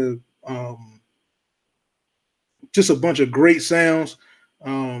 created just a bunch of great sounds.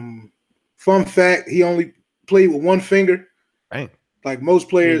 Fun fact: he only played with one finger. Right. Like most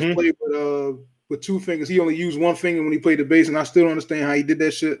players play with two fingers. He only used one finger when he played the bass, and I still don't understand how he did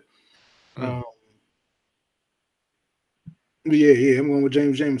that shit. Yeah, I'm going with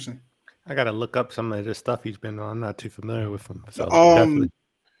James Jamerson. I gotta look up some of the stuff he's been on. I'm not too familiar with him. So definitely.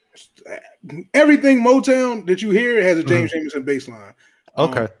 Everything Motown that you hear has a James Jamerson bass line.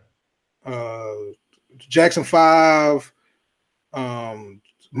 Okay. Jackson 5,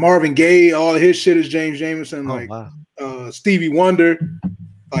 Marvin Gaye, all his shit is James Jamerson. Stevie Wonder,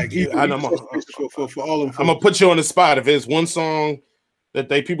 like for all of them. I'm gonna put you on the spot. If there's one song that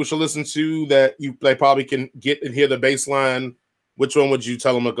people should listen to that they probably can get and hear the bass line, which one would you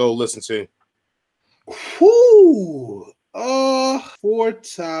tell them to go listen to? Four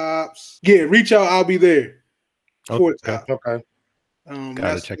Tops. Yeah, Reach Out, I'll Be There. Four Tops. Okay.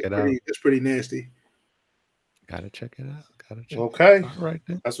 Gotta check it out. It's pretty nasty. Gotta check it out. Okay. All right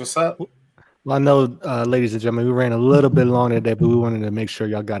then. That's what's up. Well, I know, ladies and gentlemen, we ran a little bit long today, but we wanted to make sure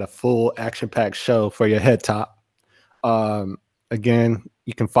y'all got a full action-packed show for your head top. Again,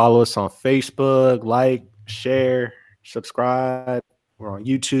 you can follow us on Facebook, like, share, subscribe. We're on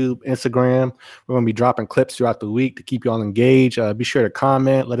YouTube, Instagram. We're going to be dropping clips throughout the week to keep you all engaged. Be sure to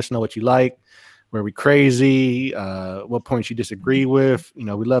comment. Let us know what you like. Were we crazy? What points you disagree with? We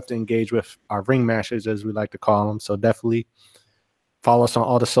love to engage with our ring mashers, as we like to call them. So definitely follow us on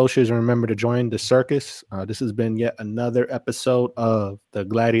all the socials and remember to join the circus. This has been yet another episode of the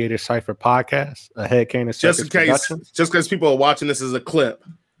Gladiator Cypher podcast, a Head Cannon Circus production. Just because people are watching this as a clip.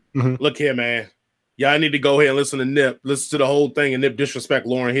 Look here, man. Y'all need to go ahead and listen to Nip. Listen to the whole thing and Nip disrespect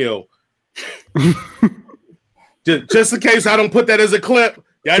Lauryn Hill. just in case I don't put that as a clip,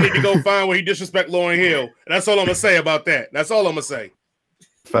 y'all need to go find where he disrespect Lauryn Hill. And that's all I'm going to say about that. That's all I'm going to say.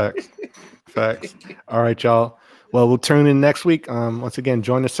 Facts. All right, y'all. Well, we'll tune in next week. Once again,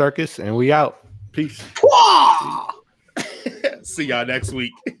 join the circus, and we out. Peace. See y'all next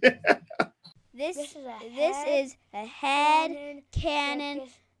week. This is a Head Cannon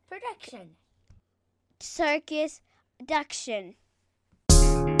Circus production.